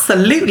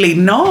 Absolutely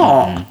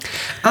not.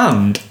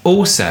 And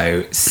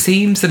also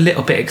seems a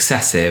little bit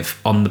excessive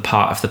on the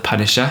part of the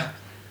Punisher.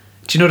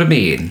 Do you know what I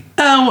mean?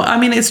 Oh, I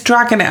mean, it's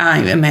dragging it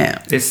out, isn't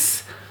it?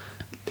 It's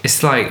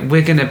like,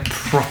 we're going to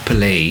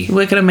properly...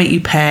 We're going to make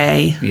you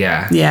pay.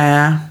 Yeah.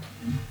 Yeah.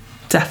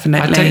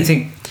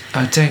 Definitely.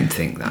 I don't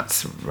think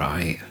that's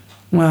right.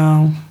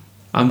 Well...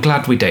 I'm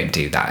glad we don't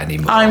do that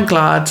anymore. I'm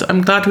glad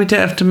we don't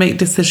have to make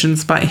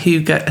decisions about who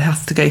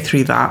has to go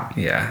through that.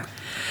 Yeah.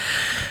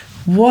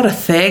 What a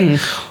thing.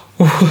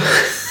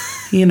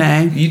 You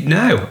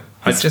know.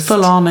 It's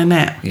full on,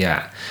 innit?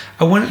 Yeah.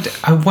 I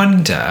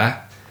wonder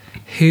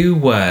who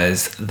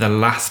was the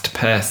last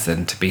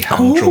person to be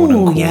hung, drawn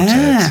and quartered.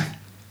 Yeah.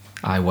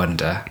 I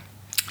wonder.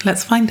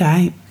 Let's find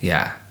out.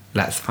 Yeah,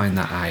 let's find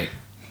that out.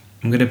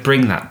 I'm going to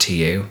bring that to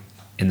you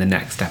in the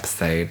next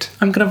episode.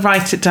 I'm going to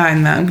write it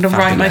down there. I'm going to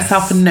write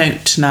myself a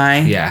note now.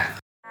 Yeah.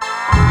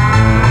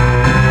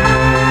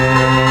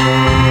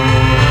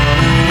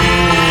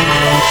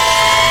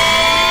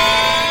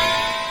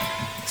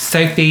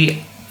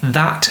 Sophie,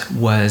 that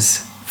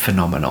was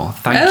phenomenal.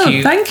 Thank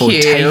you for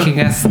taking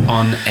us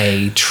on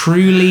a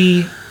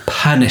truly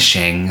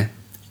punishing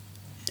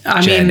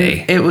journey.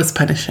 Mean, it was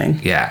punishing.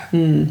 Yeah.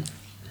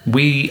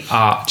 We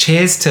are...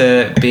 Cheers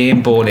to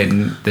being born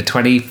in the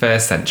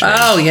 21st century.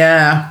 Oh,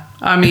 yeah.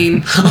 I mean,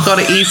 we've got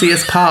it easy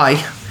as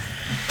pie.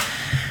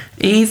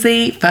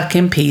 Easy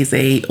fucking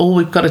peasy. All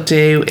we've got to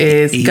do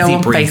is go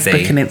on breezy.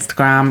 Facebook and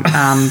Instagram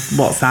and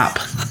WhatsApp.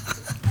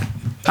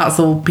 That's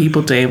all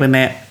people do, isn't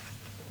it?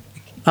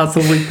 That's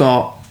all we've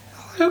got.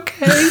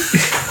 Okay.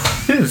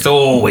 That's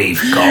all we've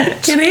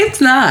got. It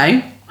is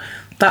now.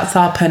 That's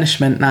our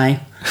punishment now.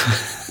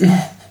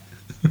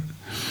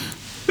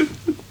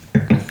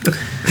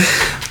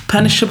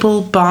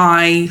 Punishable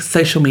by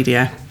social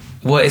media.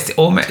 Well, it's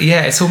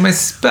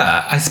almost,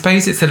 but I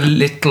suppose it's a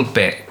little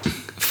bit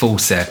full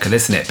circle,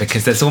 isn't it?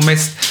 Because there's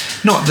almost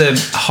not the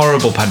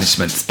horrible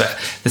punishments, but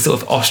the sort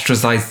of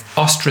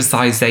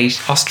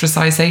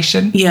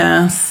ostracization.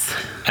 Yes.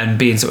 And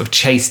being sort of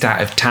chased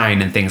out of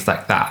town and things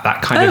like that.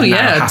 That kind of now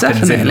happens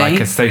definitely. in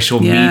like a social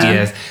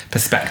media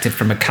perspective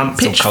from a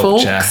cancel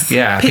culture.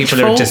 Yeah,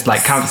 people are just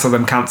like cancel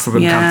them. So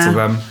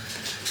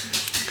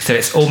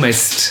it's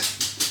almost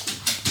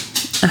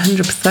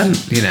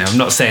 100%. You know, I'm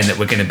not saying that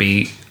we're going to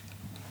be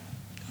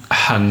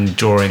hung,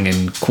 drawing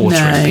and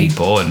quartering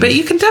people. But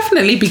you can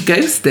definitely be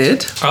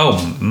ghosted.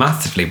 Oh,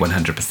 massively,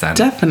 100%.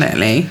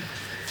 Definitely.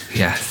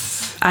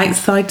 Yes.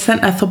 Outside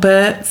St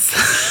Ethelbert's.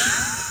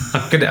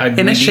 I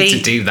need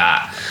to do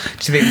that.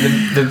 Do you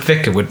think the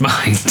vicar would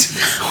mind?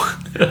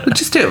 We'll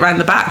just do it round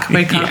the back.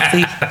 We can't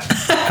see.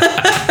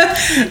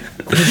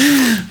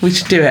 We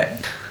should do it.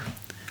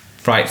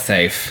 Right,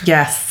 safe.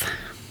 Yes.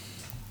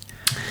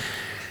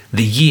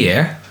 The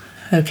year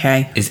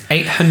is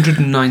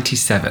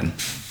 897,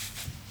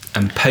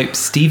 and Pope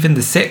Stephen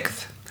VI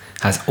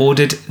has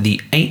ordered the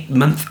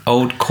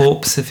 8-month-old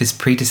corpse of his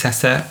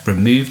predecessor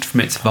removed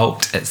from its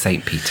vault at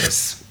St.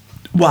 Peter's.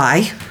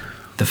 Why?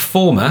 The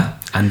former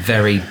and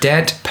very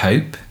dead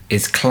Pope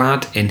is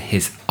clad in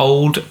his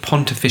old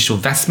pontifical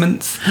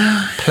vestments,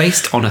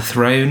 placed on a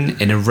throne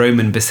in a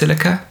Roman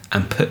basilica,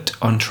 and put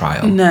on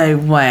trial. No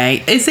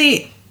way. Is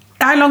he...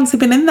 How long's he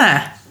been in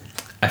there?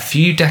 A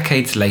few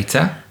decades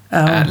later,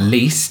 at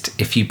least,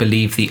 if you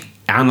believe the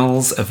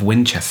Annals of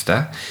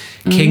Winchester,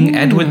 King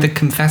Edward the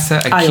Confessor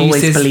accuses... I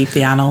always believe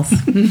the annals.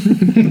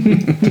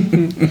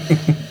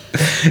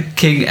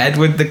 King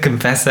Edward the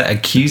Confessor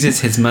accuses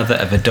his mother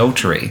of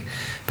adultery,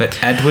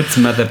 but Edward's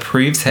mother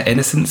proves her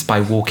innocence by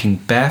walking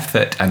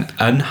barefoot and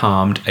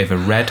unharmed over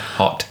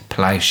red-hot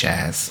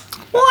ploughshares.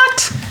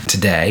 What?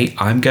 Today,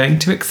 I'm going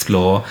to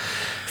explore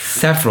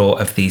several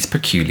of these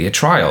peculiar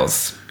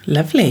trials.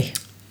 Lovely.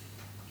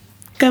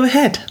 Go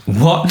ahead.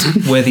 What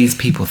were these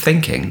people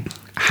thinking?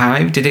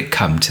 How did it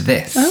come to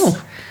this?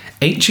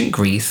 Ancient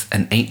Greece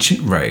and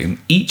ancient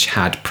Rome each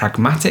had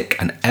pragmatic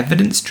and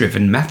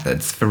evidence-driven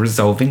methods for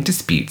resolving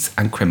disputes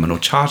and criminal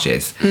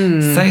charges.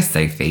 So,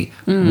 Sophie,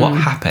 what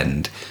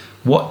happened?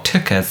 What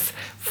took us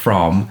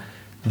from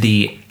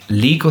the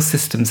legal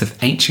systems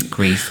of ancient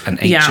Greece and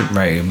ancient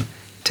Rome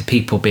to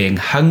people being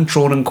hung,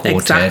 drawn and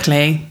quartered,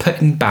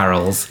 put in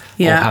barrels,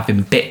 or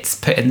having bits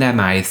put in their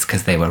mouths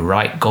because they were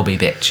right gobby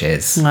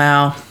bitches?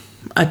 Well,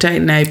 I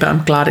don't know, but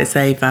I'm glad it's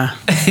over.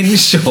 In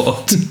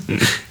short,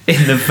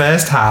 in the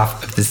first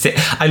half of the...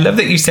 I love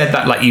that you said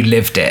that like you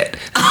lived it.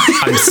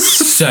 I'm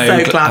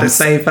so glad it's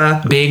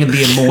over. Being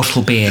the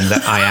immortal being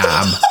that I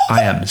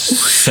am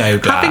so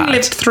glad. Having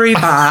lived through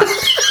that,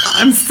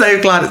 I'm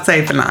so glad it's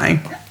over now.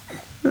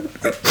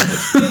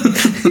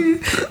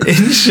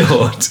 In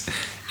short,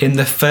 in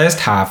the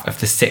first half of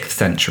the 6th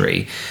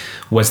century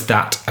was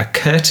that a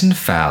curtain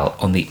fell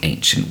on the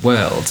ancient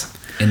world.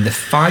 In the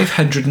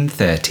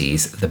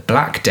 530s, the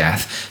Black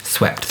Death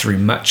swept through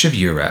much of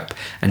Europe,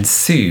 and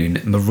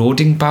soon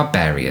marauding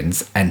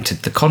barbarians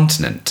entered the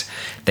continent.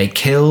 They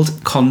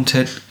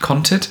conquered,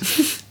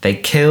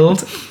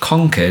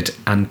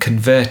 and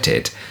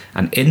converted,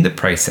 and in the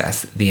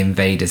process, the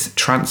invaders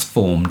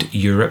transformed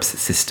Europe's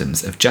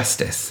systems of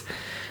justice.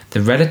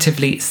 The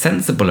relatively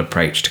sensible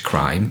approach to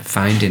crime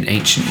found in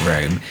ancient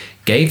Rome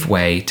gave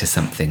way to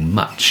something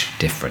much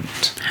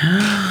different.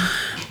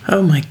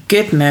 Oh my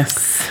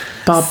goodness.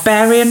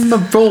 Barbarian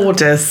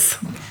marauders.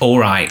 All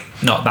right,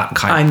 not that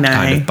kind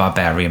of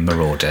barbarian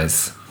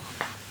marauders.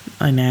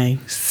 I know.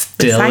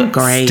 Sound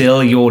great.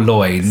 Still your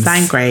loins.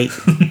 Sound great.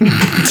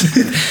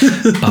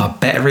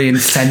 Barbarian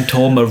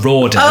centaur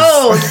marauders.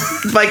 Oh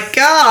my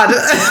God.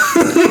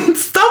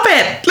 Stop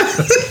it.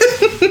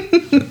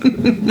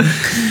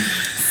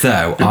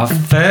 So, our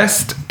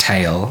first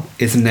tale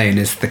is known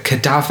as the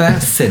Cadaver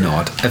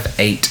Synod of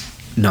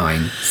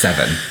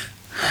 897.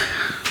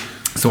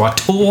 So, our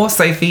tour,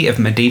 Sophie, of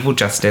medieval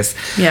justice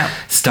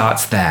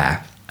starts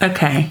there.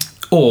 Okay.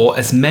 Or,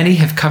 as many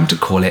have come to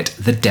call it,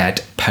 the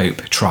Dead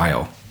Pope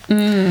Trial.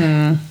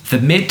 The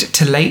mid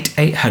to late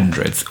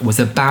 800s was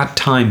a bad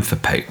time for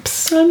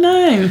popes. Oh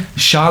no.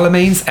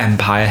 Charlemagne's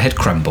empire had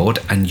crumbled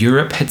and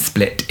Europe had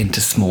split into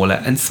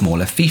smaller and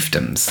smaller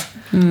fiefdoms.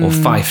 Or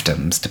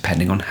fiefdoms,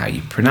 depending on how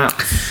you pronounce.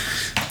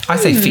 I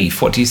say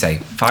fief. What do you say?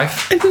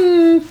 Fife?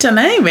 Don't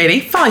know, really.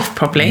 Fife,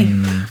 probably.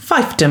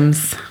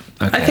 Fiefdoms.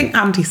 Okay. I think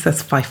Andy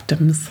says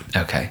fiefdoms.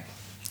 Okay.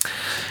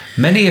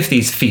 Many of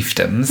these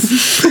fiefdoms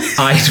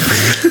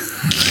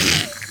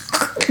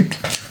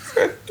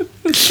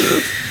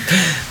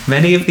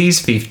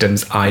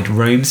eyed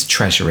Rome's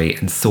treasury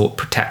and sought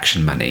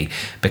protection money.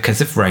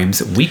 Because of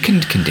Rome's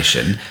weakened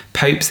condition,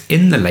 popes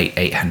in the late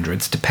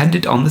 800s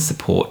depended on the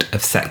support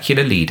of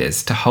secular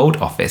leaders to hold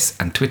office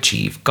and to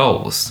achieve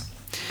goals.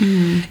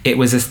 It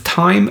was a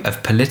time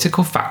of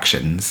political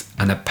factions,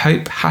 and a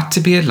pope had to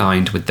be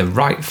aligned with the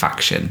right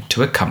faction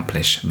to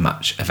accomplish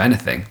much of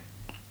anything.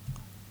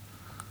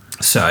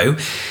 So,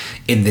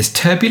 in this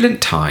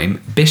turbulent time,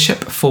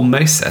 Bishop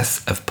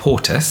Formosus of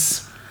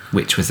Portus,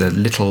 which was a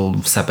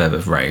little suburb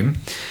of Rome,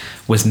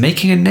 was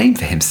making a name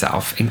for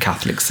himself in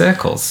Catholic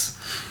circles.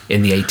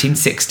 In the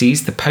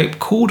 1860s, the Pope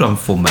called on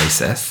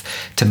Formosus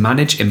to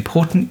manage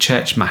important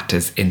church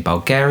matters in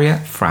Bulgaria,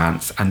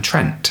 France, and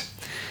Trent.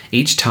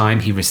 Each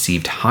time he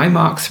received high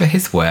marks for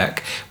his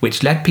work,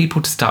 which led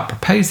people to start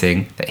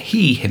proposing that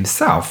he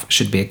himself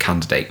should be a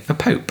candidate for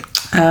Pope.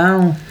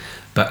 Oh.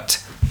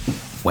 But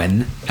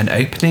when an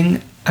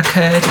opening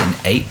occurred in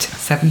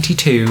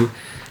 872,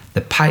 the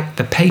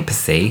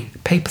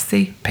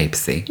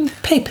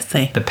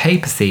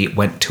papacy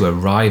went to a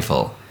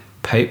rival,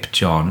 Pope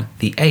John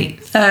VIII.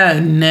 Oh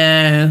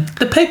no.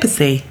 The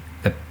papacy.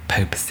 The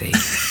papacy.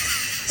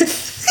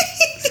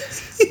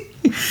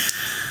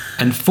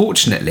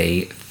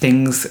 Unfortunately,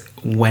 things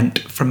went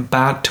from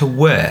bad to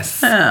worse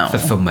for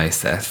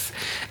Formosus,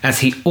 as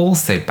he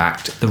also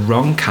backed the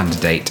wrong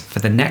candidate for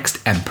the next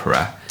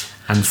emperor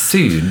and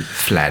soon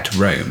fled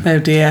Rome. Oh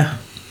dear.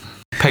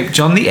 Pope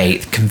John VIII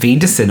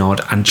convened a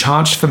synod and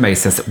charged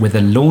Formosus with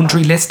a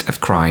laundry list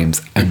of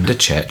crimes under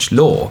church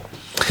law.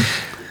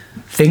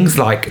 Things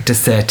like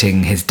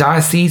deserting his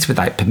diocese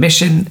without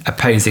permission,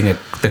 opposing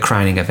the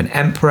crowning of an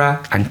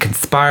emperor, and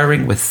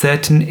conspiring with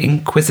certain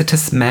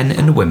inquisitous men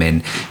and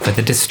women for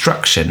the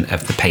destruction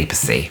of the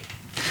papacy.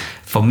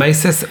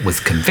 Formosus was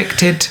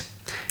convicted,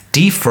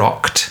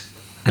 defrocked,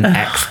 and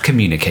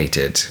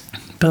excommunicated.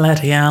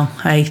 Bloody hell.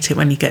 I hate it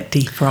when you get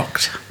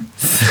defrocked.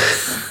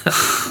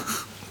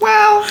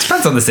 Well,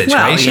 depends on the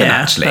situation,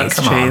 actually. That's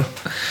Come true. on.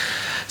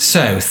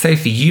 So,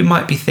 Sophie, you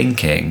might be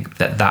thinking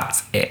that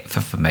that's it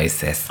for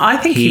Formosus. I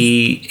think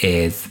he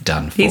is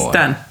done for. He's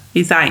done.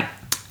 He's out.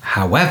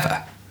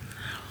 However,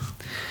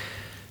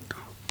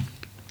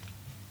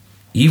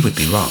 you would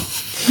be wrong.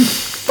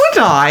 Would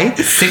I?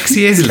 6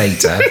 years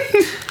later,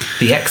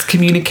 the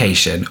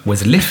excommunication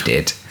was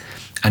lifted,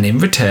 and in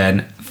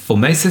return,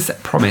 Formosus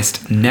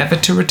promised never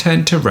to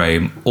return to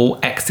Rome or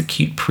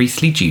execute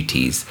priestly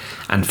duties,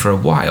 and for a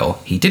while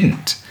he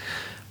didn't.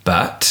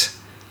 But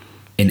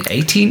in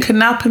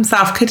Couldn't help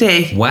himself, could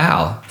he?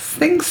 Well,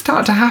 things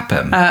start to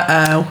happen.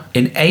 Uh-oh.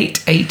 In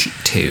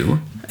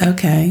 882,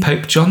 Okay.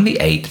 Pope John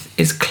VIII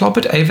is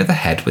clobbered over the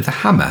head with a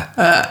hammer,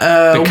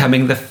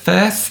 becoming the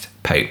first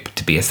pope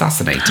to be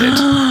assassinated.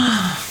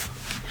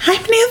 How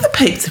many other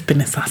popes have been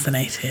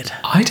assassinated?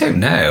 I don't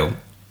know.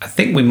 I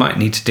think we might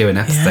need to do an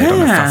episode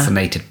on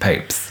assassinated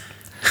popes.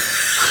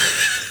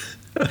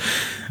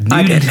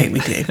 I don't think we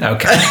do.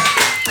 Okay.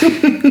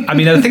 I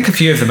mean, I think a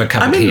few of them are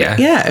covered here.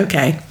 Yeah,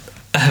 okay.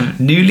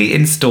 Newly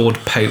installed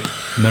Pope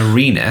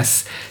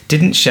Marinus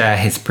didn't share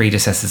his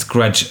predecessor's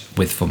grudge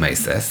with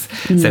Formosus,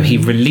 so he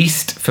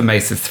released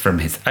Formosus from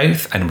his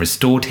oath and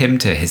restored him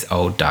to his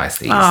old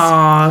diocese.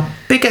 Ah,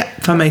 big up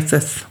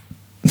Formosus.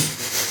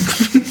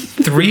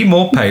 3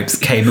 more popes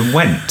came and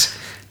went.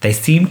 They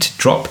seemed to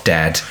drop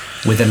dead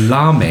with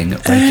alarming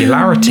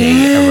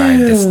regularity around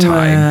this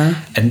time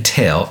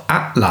until,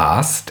 at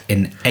last,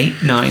 in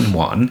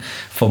 891,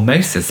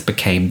 Formosus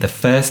became the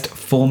first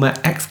former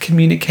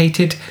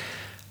excommunicated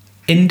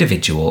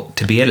individual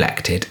to be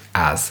elected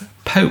as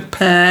Pope.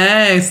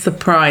 Oh,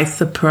 surprise,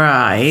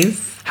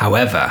 surprise.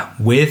 However,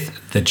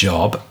 with the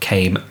job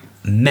came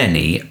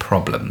many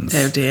problems.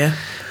 Oh dear.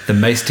 The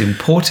most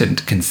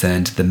important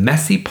concerned the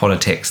messy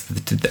politics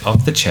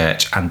of the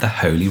Church and the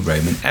Holy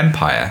Roman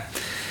Empire.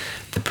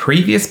 The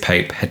previous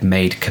Pope had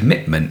made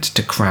commitment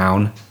to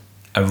crown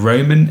a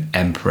Roman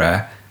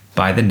emperor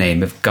by the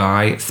name of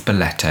Guy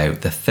Spoleto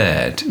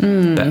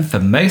III, but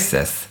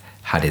Formosus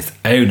had his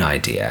own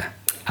idea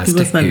as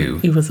to who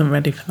he wasn't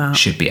ready for that.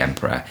 should be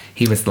emperor.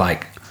 He was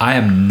like, I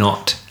am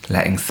not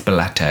letting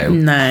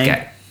Spoleto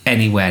get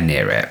anywhere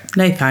near it.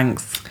 No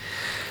thanks.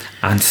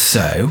 And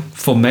so,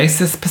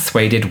 Formosus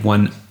persuaded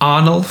one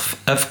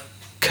Arnulf of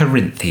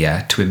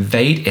Carinthia to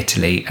invade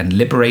Italy and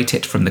liberate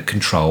it from the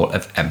control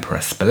of Emperor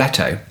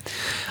Spoleto.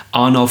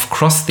 Arnulf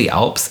crossed the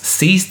Alps,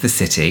 seized the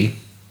city,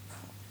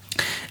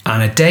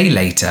 and a day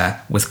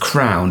later was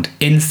crowned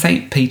in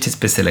St. Peter's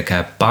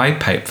Basilica by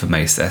Pope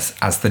Formosus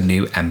as the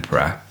new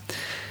emperor,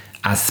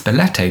 as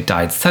Spoleto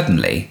died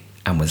suddenly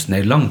and was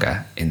no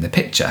longer in the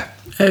picture.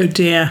 Oh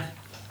dear.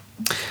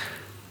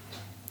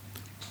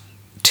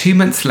 2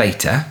 months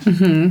later,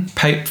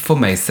 Pope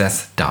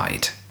Formosus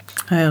died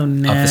Oh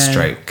no. of a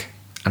stroke,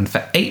 and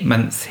for 8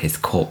 months his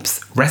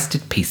corpse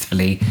rested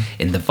peacefully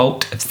in the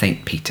vault of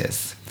St.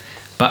 Peter's.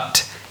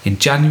 But in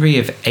January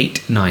of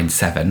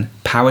 897,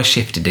 power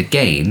shifted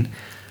again.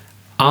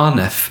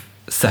 Arnulf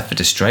suffered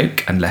a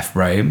stroke and left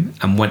Rome,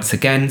 and once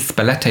again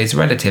Spoleto's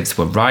relatives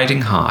were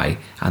riding high,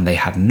 and they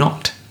had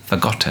not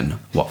forgotten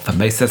what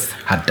Formosus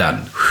had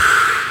done.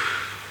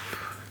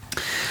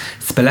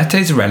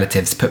 Spoleto's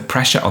relatives put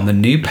pressure on the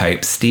new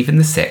Pope,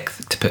 Stephen VI,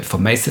 to put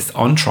Formosus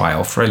on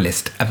trial for a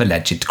list of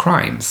alleged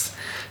crimes.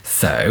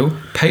 So,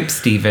 Pope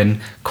Stephen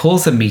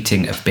calls a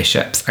meeting of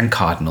bishops and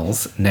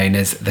cardinals, known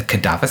as the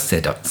Cadaver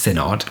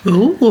Synod.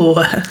 Ooh.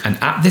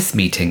 And at this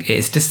meeting, it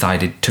is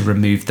decided to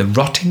remove the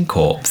rotting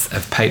corpse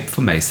of Pope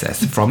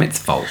Formosus from its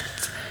vault.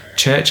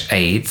 Church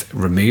aides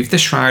remove the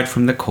shroud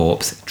from the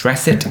corpse,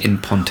 dress it in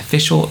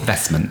pontifical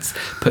vestments,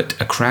 put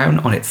a crown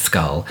on its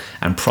skull,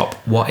 and prop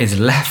what is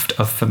left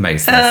of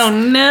Formosus Oh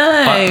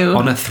no. up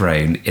on a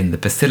throne in the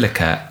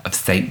Basilica of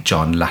St.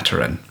 John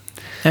Lateran.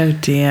 Oh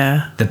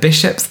dear. The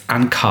bishops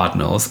and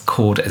cardinals,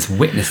 called as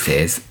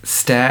witnesses,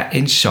 stare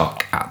in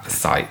shock at the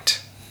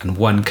sight, and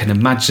one can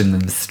imagine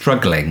them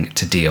struggling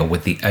to deal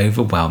with the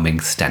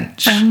overwhelming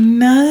stench. Oh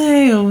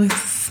no.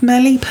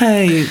 Smelly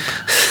Pope.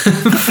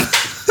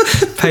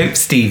 Pope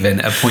Stephen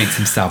appoints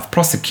himself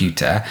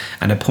prosecutor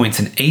and appoints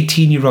an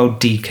 18-year-old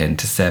deacon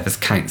to serve as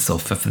counsel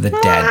for the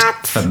dead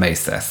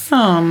Formosus.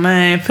 Oh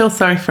no. I feel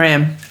sorry for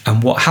him.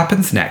 And what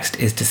happens next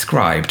is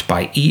described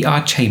by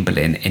E.R.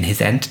 Chamberlain in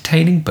his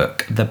entertaining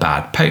book, The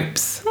Bad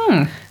Popes.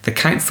 The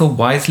council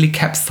wisely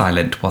kept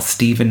silent while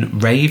Stephen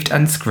raved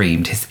and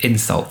screamed his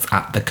insults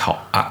at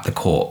the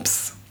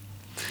corpse.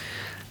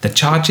 The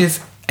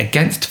charges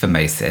against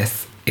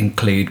Formosus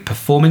include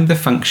performing the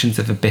functions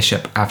of a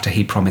bishop after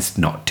he promised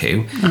not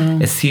to,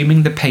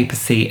 assuming the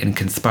papacy and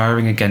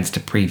conspiring against a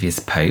previous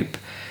pope.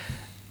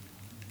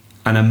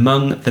 And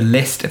among the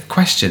list of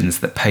questions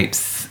that Pope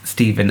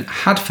Stephen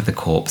had for the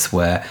corpse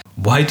were,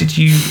 why did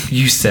you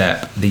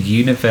usurp the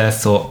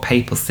universal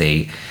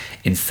papacy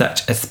in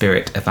such a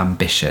spirit of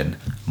ambition?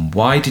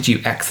 Why did you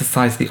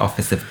exercise the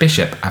office of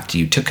bishop after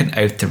you took an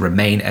oath to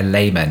remain a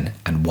layman?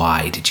 And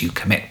why did you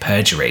commit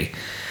perjury?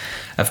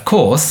 Of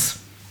course,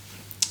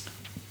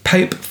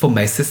 Pope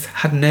Formosus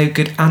had no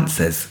good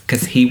answers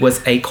because he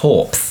was a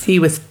corpse. He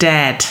was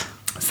dead.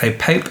 So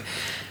Pope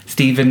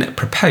Stephen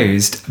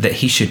proposed that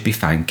he should be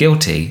found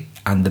guilty,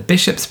 and the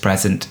bishops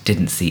present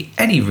didn't see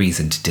any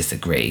reason to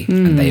disagree,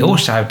 and they all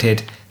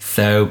shouted,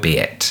 "So be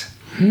it."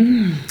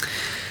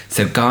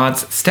 So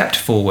guards stepped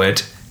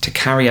forward to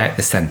carry out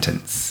the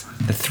sentence.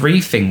 The 3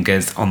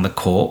 fingers on the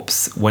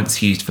corpse,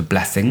 once used for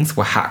blessings,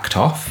 were hacked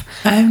off.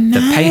 Oh no.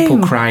 The papal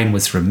crown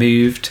was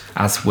removed,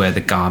 as were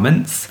the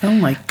garments. Oh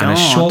my God. And a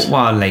short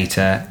while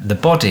later, the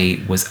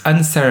body was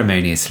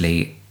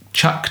unceremoniously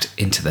chucked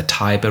into the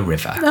Tiber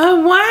River.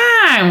 Oh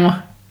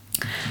wow.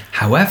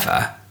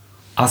 However,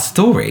 our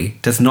story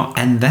does not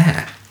end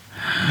there.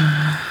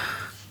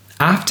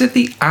 After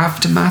the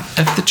aftermath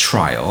of the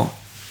trial,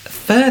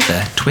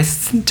 further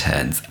twists and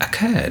turns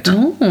occurred.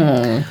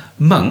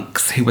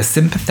 Monks who were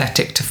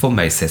sympathetic to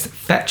Formosus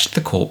fetched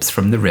the corpse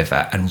from the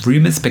river, and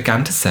rumours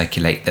began to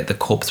circulate that the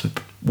corpse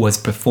was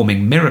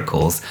performing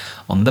miracles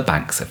on the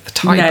banks of the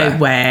Tiber. No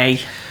way.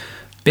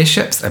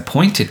 Bishops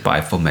appointed by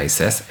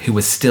Formosus, who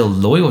was still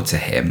loyal to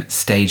him,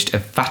 staged a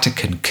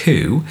Vatican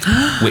coup,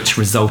 which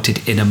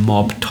resulted in a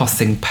mob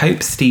tossing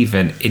Pope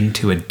Stephen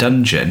into a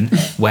dungeon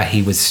where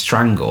he was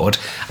strangled.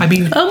 I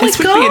mean, Oh this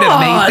my would be an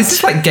God. amazing. This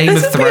is like Game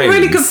of Thrones. This would be a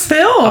really good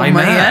film. I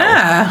know.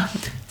 Yeah.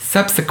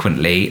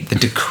 Subsequently, the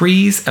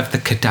decrees of the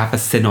Cadaver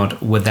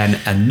Synod were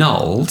then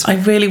annulled. I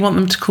really want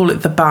them to call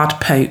it the bad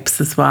popes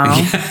as well.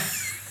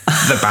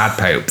 The bad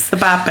popes. The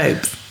bad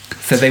popes.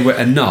 So they were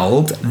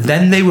annulled,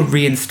 then they were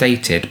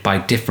reinstated by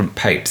different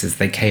popes as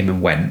they came and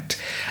went.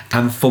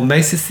 And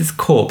Formosus's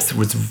corpse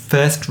was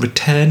first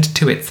returned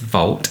to its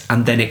vault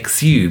and then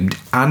exhumed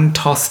and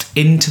tossed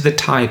into the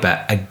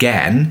Tiber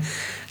again.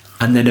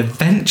 And then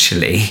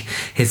eventually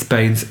his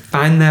bones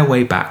found their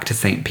way back to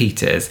St.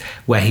 Peter's,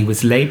 where he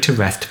was laid to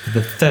rest for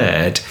the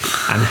third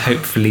and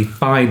hopefully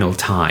final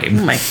time.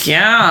 Oh my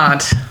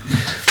God.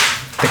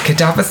 The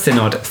Cadaver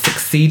Synod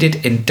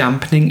succeeded in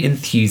dampening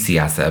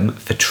enthusiasm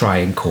for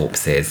trying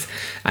corpses,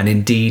 and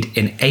indeed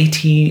in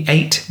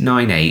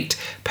 898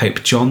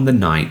 Pope John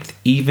IX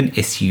even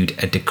issued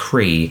a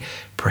decree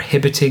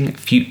prohibiting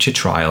future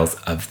trials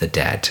of the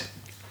dead.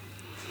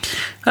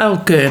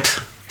 Oh, good.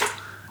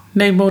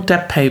 No more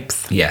dead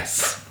popes.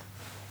 Yes.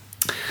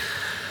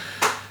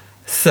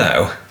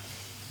 So,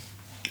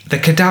 the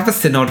Cadaver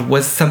Synod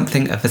was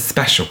something of a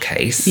special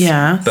case.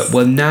 Yes. But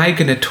we're now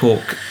going to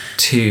talk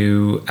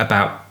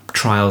about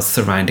trials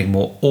surrounding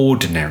more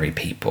ordinary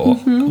people.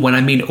 Mm-hmm. When I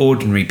mean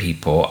ordinary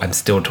people, I'm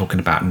still talking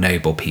about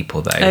noble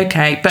people, though.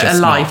 Okay, but Just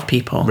alive not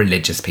people.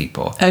 Religious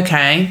people.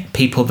 Okay.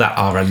 People that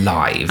are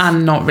alive.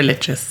 And not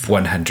religious.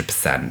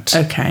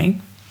 100%. Okay.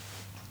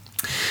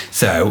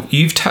 So,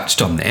 you've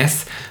touched on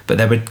this, but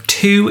there were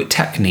two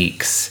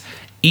techniques,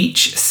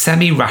 each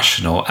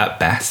semi-rational at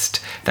best,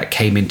 that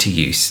came into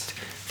use.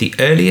 The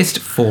earliest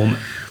form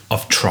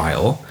of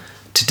trial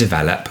to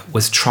develop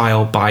was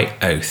trial by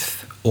oath,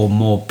 or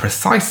more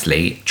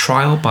precisely,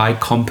 trial by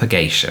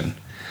compurgation.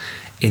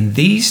 In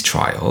these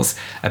trials,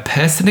 a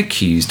person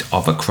accused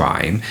of a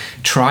crime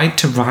tried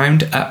to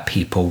round up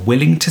people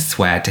willing to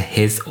swear to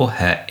his or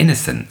her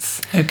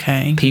innocence.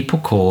 Okay. People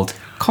called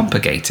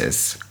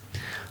compurgators.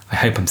 I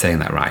hope I'm saying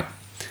that right.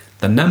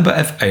 The number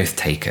of oath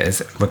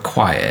takers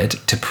required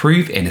to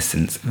prove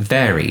innocence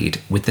varied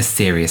with the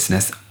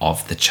seriousness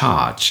of the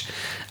charge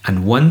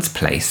and one's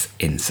place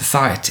in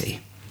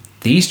society.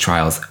 These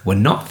trials were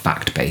not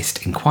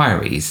fact-based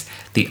inquiries.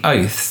 The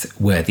oaths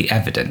were the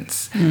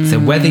evidence. So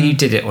whether you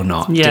did it or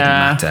not didn't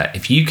matter.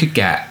 If you could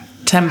get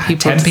 10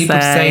 people, to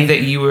say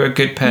that you were a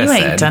good person,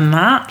 you ain't done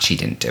that. She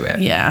didn't do it.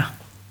 Yeah.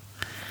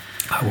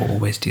 I will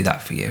always do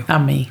that for you.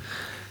 And me.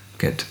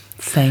 Good.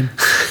 Same.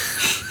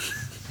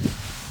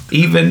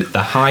 Even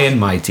the high and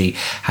mighty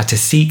had to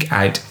seek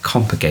out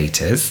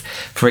compurgators.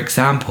 For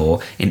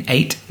example, in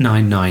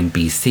 899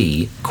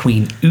 BC,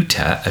 Queen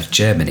Uta of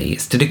Germany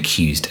stood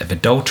accused of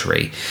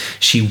adultery.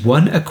 She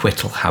won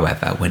acquittal,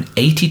 however, when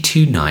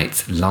 82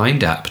 knights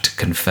lined up to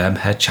confirm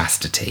her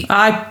chastity.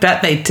 I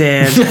bet they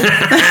did. 82,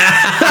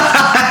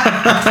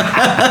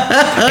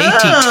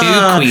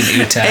 Queen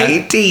Uta.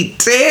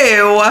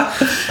 82.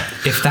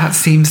 If that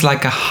seems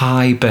like a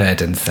high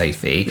burden,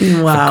 Sophie,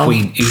 Wow. for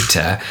Queen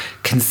Uta,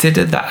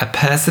 consider that a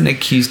person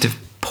accused of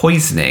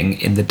poisoning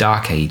in the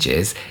Dark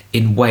Ages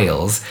in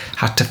Wales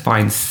had to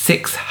find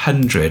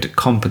 600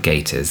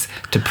 compurgators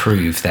to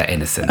prove their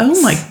innocence.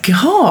 Oh my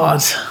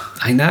God.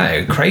 I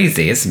know,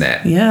 crazy, isn't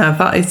it? Yeah,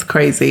 that is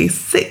crazy.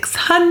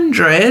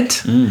 600?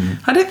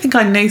 I don't think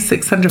I know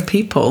 600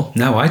 people.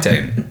 No, I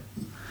don't.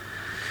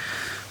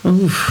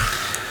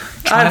 Oof.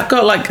 I've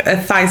got like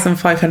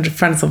 1,500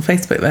 friends on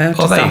Facebook there.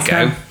 Oh, there you ask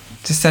go. them.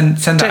 Just send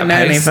out Don't a know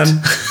any post. of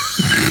them.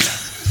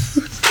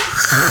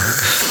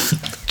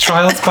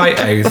 Trials by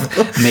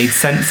oath made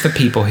sense for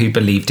people who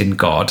believed in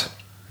God,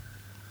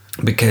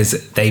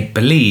 because they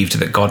believed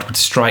that God would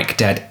strike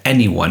dead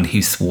anyone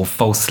who swore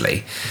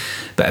falsely.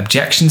 But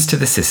objections to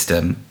the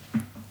system,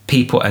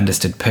 people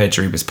understood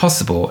perjury was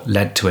possible,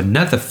 led to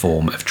another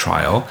form of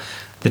trial,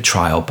 the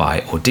trial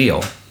by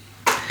ordeal.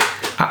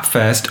 At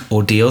first,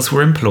 ordeals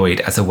were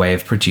employed as a way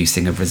of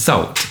producing a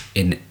result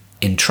in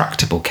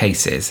intractable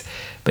cases,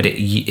 but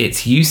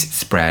its use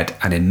spread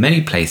and in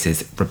many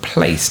places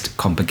replaced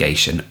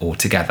compurgation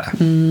altogether.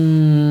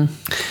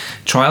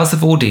 Trials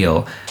of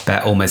ordeal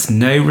bear almost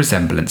no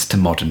resemblance to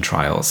modern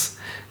trials.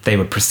 They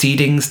were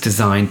proceedings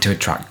designed to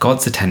attract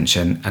God's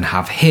attention and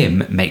have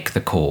him make the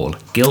call,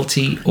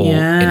 guilty or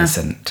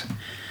innocent.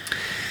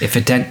 If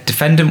a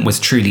defendant was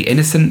truly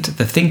innocent,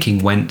 the thinking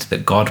went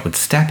that God would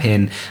step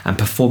in and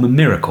perform a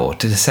miracle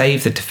to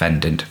save the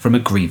defendant from a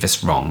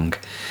grievous wrong.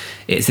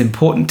 It's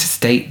important to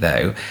state,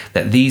 though,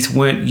 that these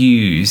weren't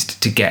used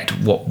to get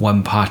what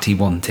one party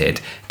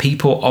wanted.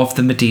 People of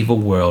the medieval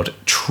world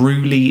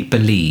truly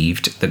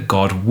believed that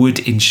God would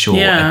ensure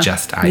a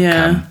just outcome.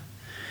 Yeah.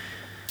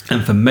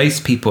 And for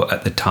most people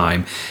at the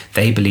time,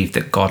 they believed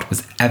that God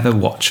was ever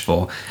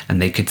watchful, and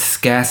they could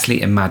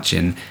scarcely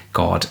imagine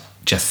God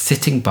just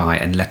sitting by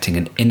and letting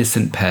an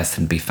innocent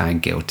person be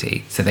found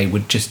guilty. So they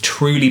would just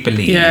truly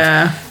believe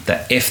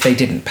that if they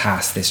didn't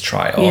pass this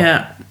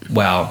trial,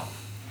 well,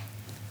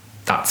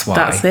 that's why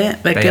That's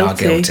it. They're they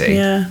guilty. are guilty.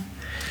 Yeah.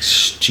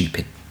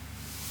 Stupid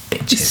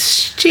bitches.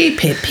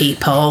 Stupid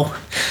people.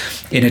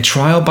 In a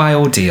trial by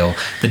ordeal,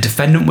 the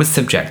defendant was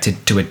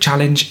subjected to a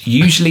challenge,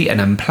 usually an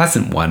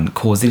unpleasant one,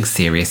 causing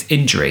serious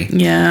injury.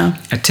 Yeah.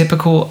 A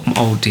typical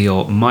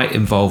ordeal might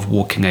involve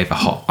walking over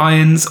hot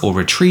irons or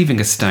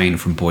retrieving a stone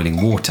from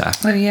boiling water.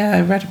 Oh, yeah,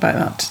 I read about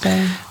that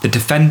today. The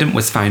defendant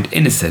was found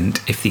innocent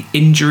if the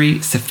injury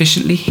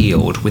sufficiently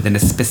healed within a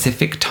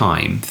specific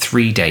time,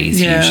 3 days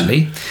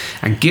usually,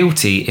 and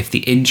guilty if the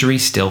injury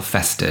still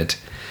festered.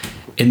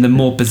 In the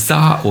more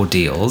bizarre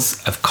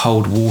ordeals of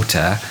cold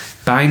water,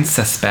 bound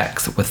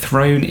suspects were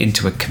thrown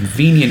into a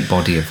convenient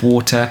body of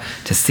water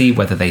to see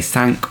whether they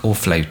sank or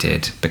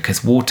floated,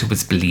 because water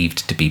was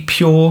believed to be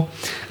pure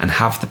and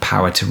have the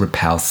power to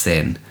repel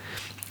sin.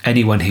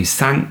 Anyone who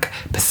sank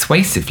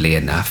persuasively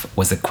enough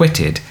was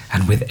acquitted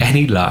and with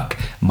any luck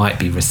might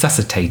be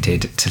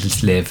resuscitated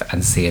to live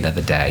and see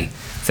another day.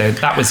 So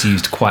that was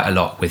used quite a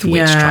lot with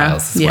witch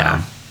trials as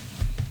well.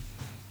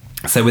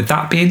 So with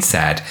that being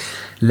said,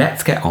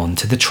 let's get on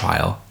to the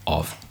trial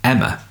of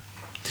Emma.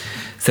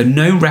 So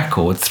no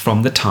records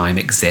from the time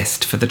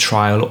exist for the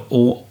trial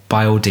or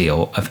by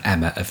ordeal of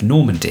Emma of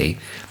Normandy.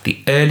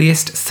 The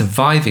earliest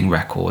surviving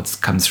records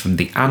comes from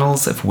the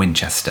Annals of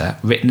Winchester,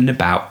 written in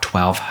about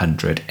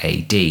 1200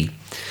 AD.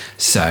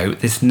 So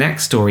this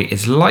next story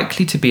is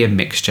likely to be a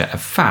mixture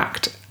of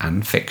fact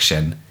and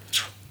fiction.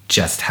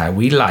 Just how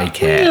we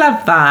like it.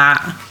 Love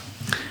that.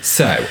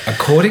 So,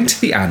 according to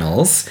the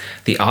Annals,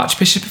 the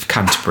Archbishop of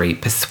Canterbury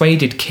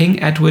persuaded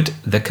King Edward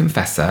the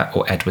Confessor,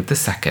 or Edward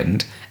II,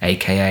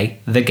 aka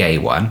the Gay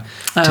One,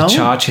 to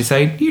charge his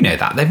own... You know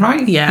that then,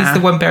 right? Yeah. He's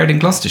the one buried in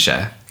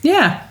Gloucestershire.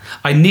 Yeah.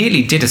 I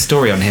nearly did a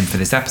story on him for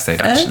this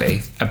episode,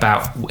 actually,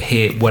 about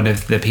one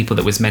of the people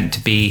that was meant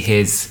to be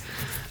his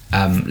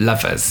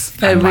lovers.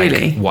 And,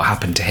 really? What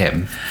happened to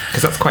him.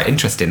 Because that's quite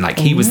interesting. Like,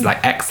 he was,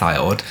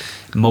 exiled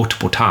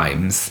multiple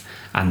times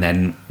and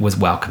then was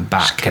welcomed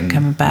back. Just kept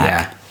coming back.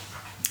 Yeah.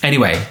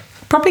 Anyway.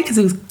 Probably because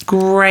it was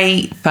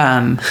great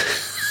fun.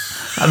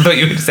 I thought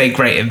you were going to say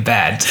great in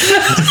bed.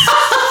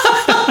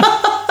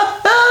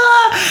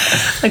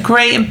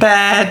 Great in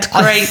bed,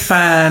 great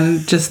fun,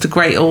 just a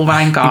great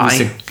all-round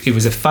guy. It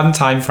was a fun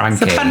time,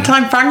 Frankie. It's a fun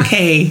time,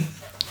 Frankie.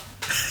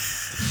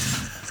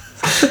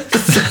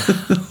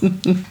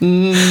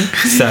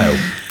 So,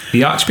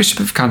 the Archbishop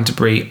of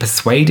Canterbury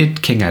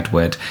persuaded King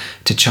Edward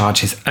to charge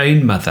his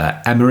own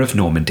mother, Emma of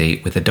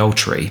Normandy, with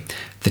adultery.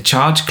 The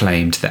charge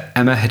claimed that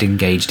Emma had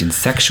engaged in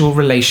sexual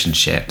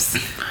relationships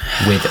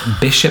with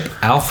Bishop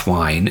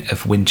Ælfwine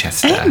of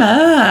Winchester.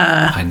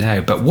 Emma! I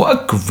know, but what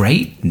a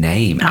great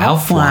name,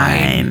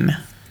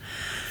 Ælfwine.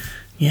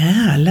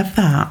 Yeah, I love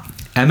that.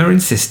 Emma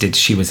insisted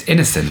she was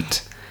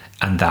innocent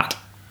and that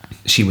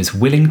she was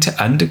willing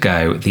to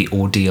undergo the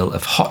ordeal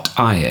of hot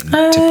iron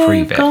to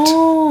prove it.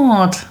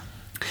 God.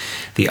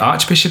 The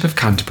Archbishop of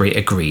Canterbury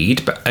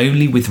agreed, but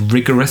only with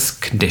rigorous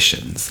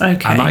conditions.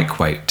 Okay. And I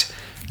quote,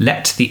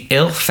 "Let the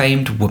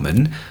ill-famed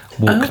woman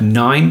walk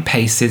 9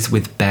 paces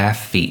with bare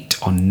feet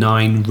on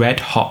 9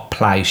 red-hot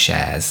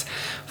ploughshares,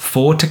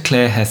 4 to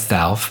clear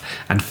herself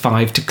and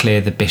 5 to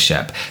clear the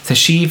bishop." So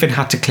she even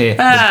had to clear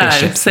the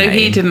bishop's so name.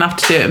 he didn't have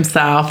to do it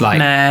himself.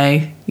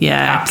 No.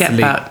 Yeah, get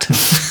fucked.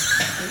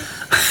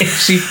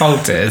 If she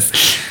falters,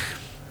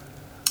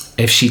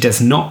 if she does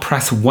not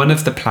press one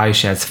of the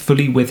ploughshares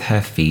fully with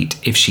her feet,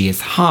 if she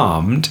is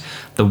harmed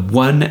the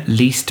one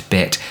least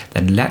bit,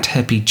 then let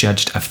her be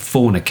judged a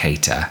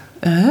fornicator.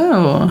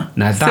 Oh.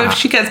 Now So if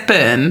she gets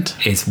burned.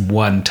 is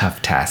one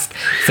tough test.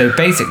 So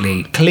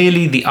basically,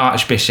 clearly the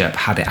Archbishop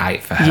had it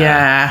out for her.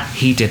 Yeah.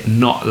 He did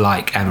not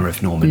like Emma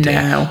of Normandy.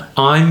 No.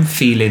 I'm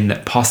feeling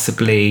that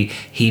possibly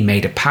he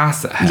made a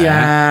pass at her.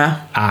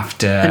 Yeah.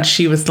 After... And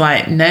she was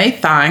like, no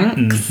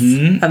thanks.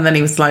 Mm-hmm. And then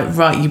he was like,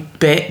 right, you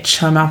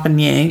bitch, I'm having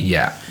you.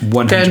 Yeah,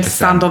 100%. Go and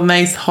stand on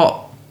those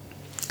hot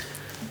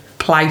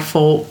plough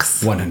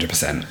forks.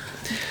 100%.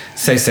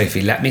 So,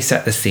 Sophie, let me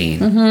set the scene.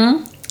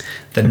 Mm-hmm.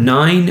 The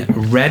 9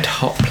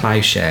 red-hot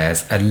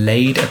ploughshares are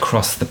laid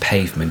across the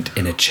pavement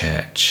in a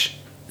church.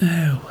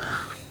 Oh.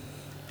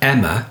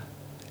 Emma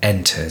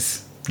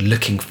enters,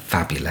 looking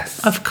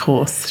fabulous. Of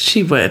course,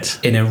 she would.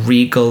 In a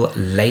regal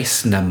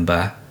lace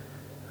number,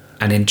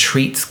 and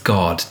entreats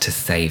God to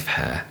save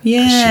her.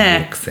 Yeah. As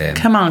she walks in.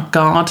 Come on,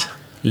 God.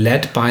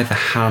 Led by the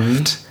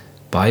hand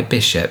by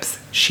bishops,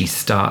 she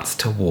starts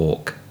to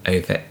walk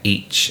over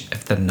each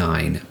of the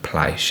 9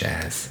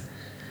 ploughshares.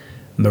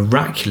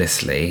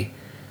 Miraculously,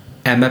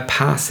 Emma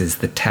passes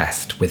the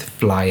test with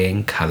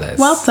flying colours.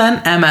 Well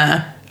done,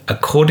 Emma.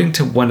 According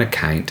to one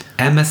account,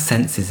 Emma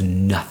senses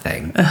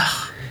nothing.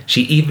 Ugh.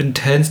 She even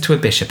turns to a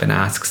bishop and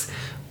asks,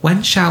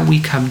 "When shall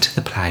we come to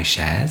the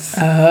ploughshares?"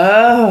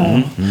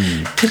 Oh.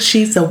 Because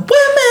she's a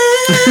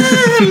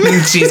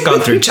woman. She's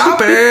gone through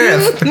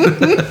childbirth.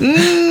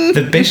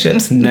 The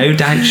bishops, no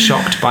doubt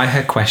shocked by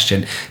her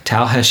question,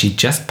 tell her she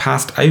just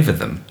passed over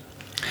them.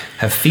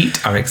 Her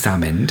feet are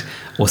examined,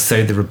 or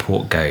so the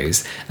report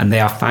goes, and they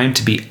are found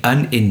to be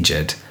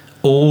uninjured.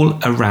 All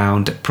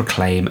around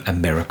proclaim a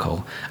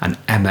miracle, and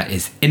Emma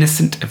is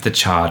innocent of the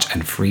charge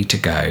and free to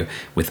go,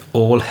 with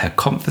all her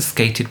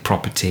confiscated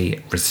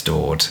property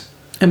restored.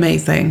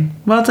 Amazing.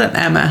 Well done,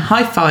 Emma.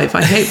 High five.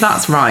 I hope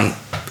that's right.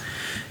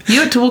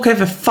 You had to walk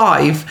over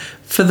 5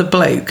 for the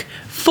bloke,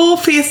 4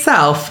 for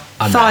yourself,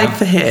 5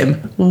 for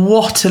him.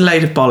 What a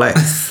load of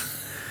bollocks.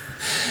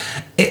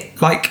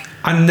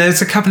 And there's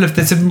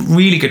some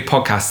really good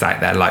podcasts out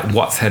there, like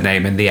What's Her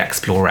Name and The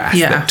Exploress,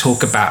 that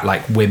talk about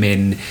like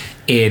women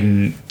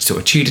in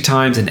sort of Tudor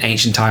times and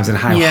ancient times and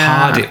how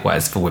hard it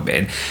was for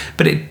women.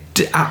 But it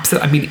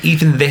absolutely, I mean,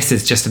 even this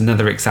is just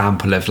another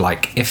example of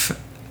like, if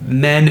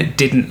men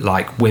didn't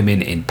like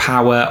women in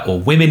power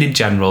or women in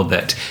general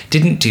that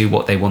didn't do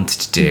what they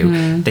wanted to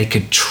do, they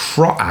could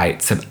trot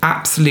out some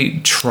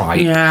absolute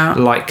tripe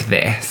like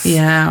this,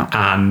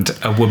 and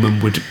a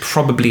woman would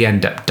probably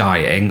end up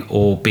dying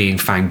or being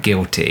found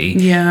guilty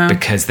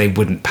because they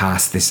wouldn't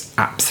pass this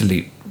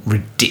absolute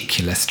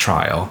ridiculous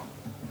trial.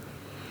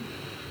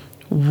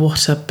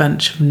 What a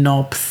bunch of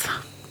knobs.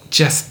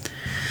 Just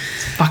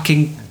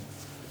fucking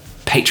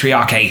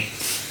patriarchy.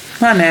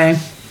 I know.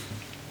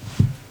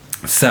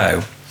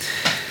 So,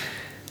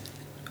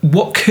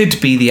 what could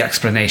be the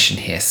explanation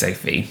here,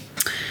 Sophie?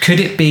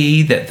 Could it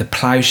be that the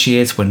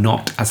ploughshares were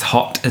not as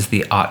hot as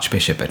the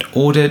Archbishop had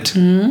ordered?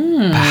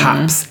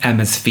 Perhaps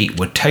Emma's feet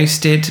were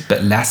toasted,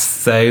 but less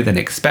so than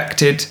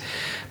expected.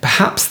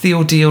 Perhaps the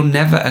ordeal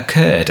never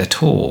occurred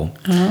at all.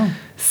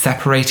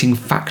 Separating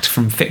fact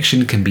from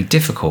fiction can be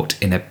difficult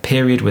in a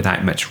period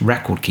without much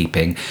record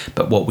keeping,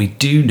 but what we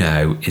do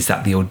know is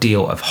that the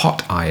ordeal of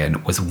hot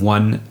iron was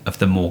one of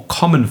the more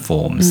common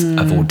forms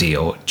of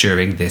ordeal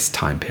during this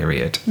time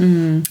period.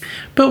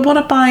 But what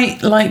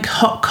about like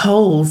hot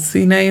coals,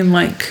 you know,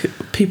 like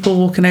people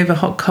walking over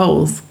hot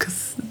coals?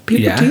 Because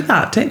people do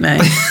that, don't they?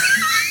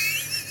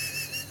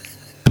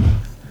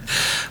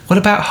 What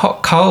about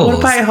hot coals? What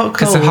about hot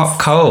Because of coals? hot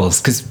coals.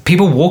 Because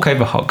people walk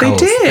over hot coals.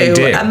 They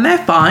do, and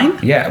they're fine.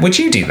 Yeah, would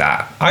you do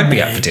that? I'd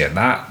be up for doing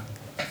that.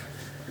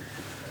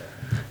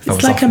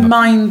 It's like a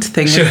mind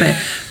thing, isn't it?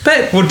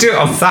 But we'll do it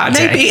on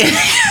Saturday. maybe.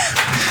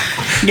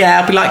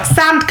 Yeah, I'll be like,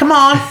 Sand, come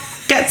on,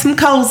 get some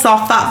coals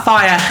off that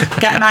fire.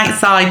 Get them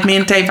outside. Me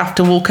and Dave have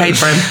to walk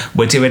over him.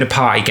 We're doing a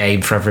party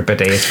game for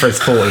everybody. It's for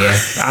his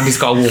 40th. Andy's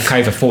got to walk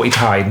over 40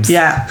 times.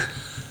 Yeah.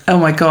 Oh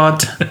my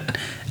God.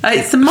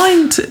 It's the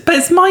mind, but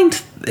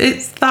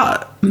it's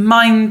that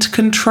mind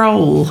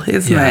control,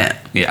 isn't it?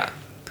 Yeah.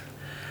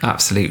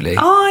 Absolutely.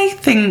 I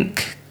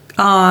think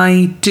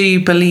I do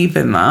believe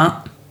in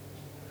that.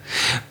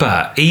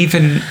 But I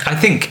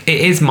think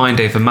it is mind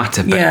over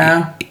matter.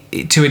 But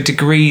to a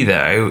degree,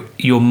 though,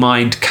 your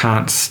mind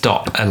can't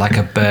stop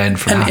a burn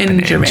from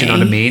happening. Injury. Do you know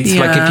what I mean? So,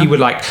 like, if you were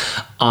like,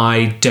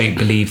 I don't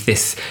believe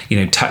this,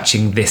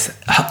 touching this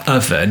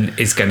oven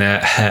is going to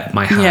hurt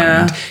my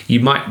hand,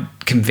 you might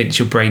convince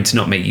your brain to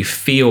not make you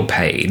feel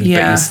pain, but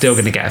you're still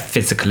going to get a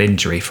physical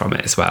injury from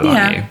it as well,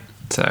 aren't you?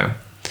 So,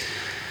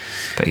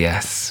 but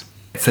yes.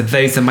 So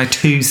those are my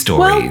 2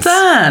 stories. Well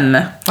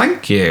done.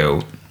 Thank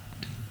you.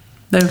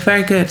 They were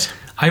very good.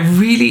 I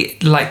really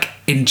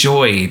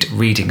enjoyed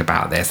reading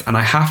about this, and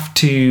I have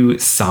to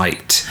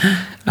cite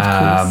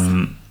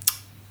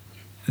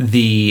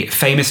the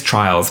Famous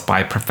Trials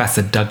by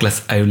Professor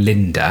Douglas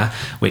Olinda,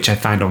 which I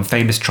found on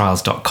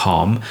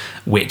famoustrials.com,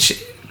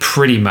 which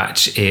pretty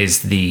much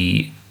is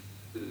the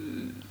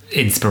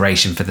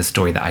inspiration for the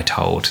story that I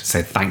told.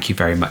 So thank you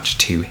very much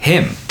to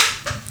him.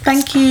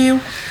 Thank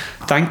you.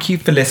 Thank you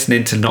for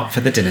listening to Not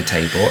for the Dinner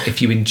Table.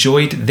 If you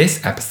enjoyed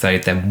this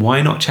episode, then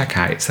why not check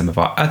out some of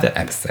our other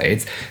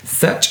episodes,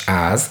 such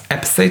as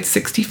episode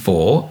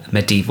 64,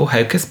 Medieval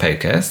Hocus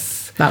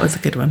Pocus. That was a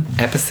good one.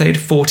 Episode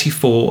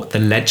 44, The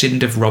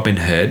Legend of Robin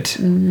Hood.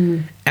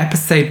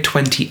 Episode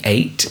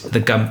 28,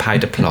 The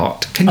Gunpowder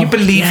Plot. Can you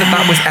believe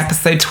that was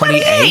episode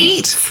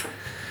 28?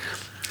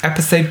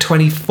 Episode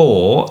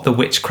 24, The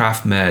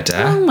Witchcraft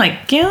Murder. Oh my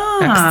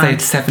God.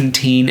 Episode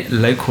 17,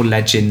 Local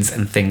Legends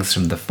and Things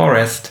from the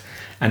Forest.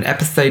 And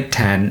episode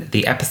 10,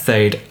 the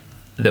episode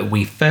that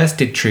we first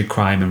did true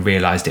crime and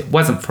realised it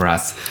wasn't for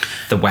us,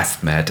 The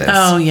West Murders.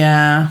 Oh,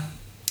 yeah.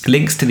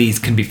 Links to these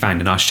can be found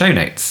in our show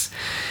notes.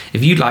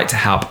 If you'd like to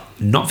help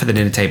Not for the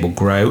Dinner Table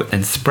grow,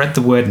 then spread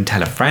the word and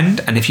tell a friend.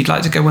 And if you'd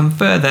like to go one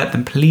further,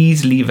 then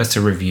please leave us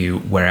a review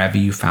wherever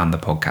you found the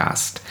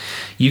podcast.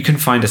 You can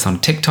find us on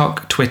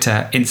TikTok,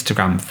 Twitter,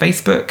 Instagram,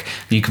 Facebook,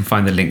 and you can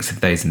find the links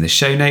of those in the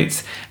show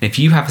notes. And if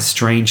you have a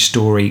strange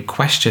story,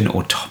 question,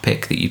 or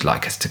topic that you'd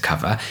like us to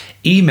cover,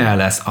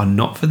 email us on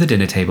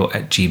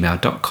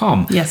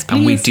notforthedinnertable@gmail.com. Yes, please.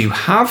 And we do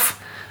have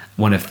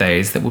one of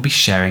those that we'll be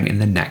sharing in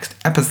the next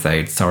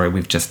episode. Sorry,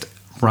 we've just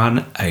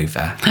run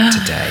over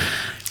today.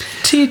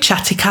 2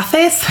 chatty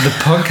Cathys. The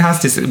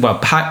podcast is,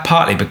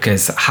 partly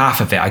because half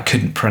of it I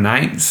couldn't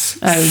pronounce.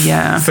 Oh,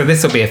 yeah. So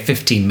this will be a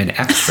 15-minute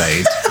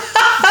episode.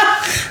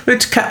 We'll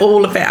cut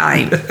all of it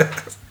out.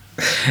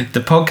 The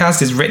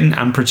podcast is written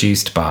and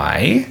produced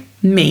by...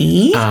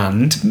 Me.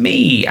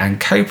 And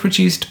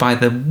co-produced by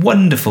the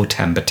wonderful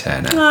Temba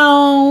Turner.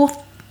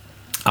 Oh,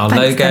 Our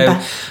Thanks, logo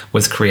Pepper.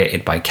 was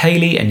created by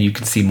Kaylee, and you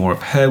can see more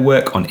of her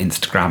work on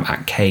Instagram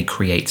at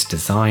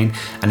KCreatesDesign,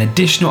 and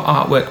additional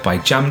artwork by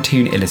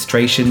Jamtoon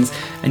Illustrations,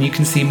 and you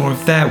can see more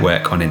of their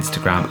work on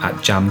Instagram at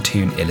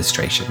Jamtoon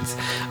Illustrations.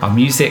 Our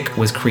music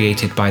was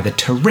created by the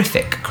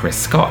terrific Chris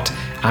Scott,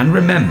 and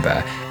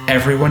remember,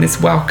 everyone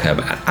is welcome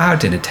at our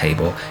dinner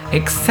table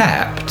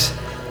except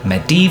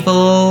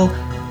medieval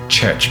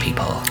church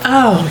people.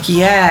 Oh,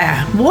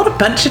 yeah. What a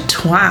bunch of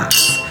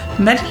twats.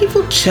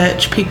 Medieval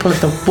church people are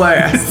the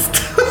worst.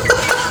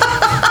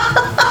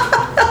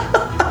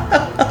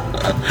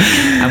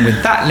 And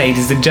with that,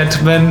 ladies and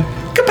gentlemen,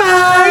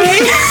 Goodbye.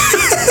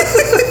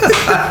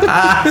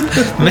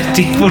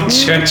 medieval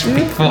church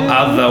people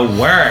are the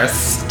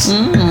worst.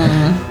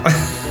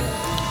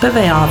 But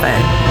they are,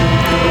 though.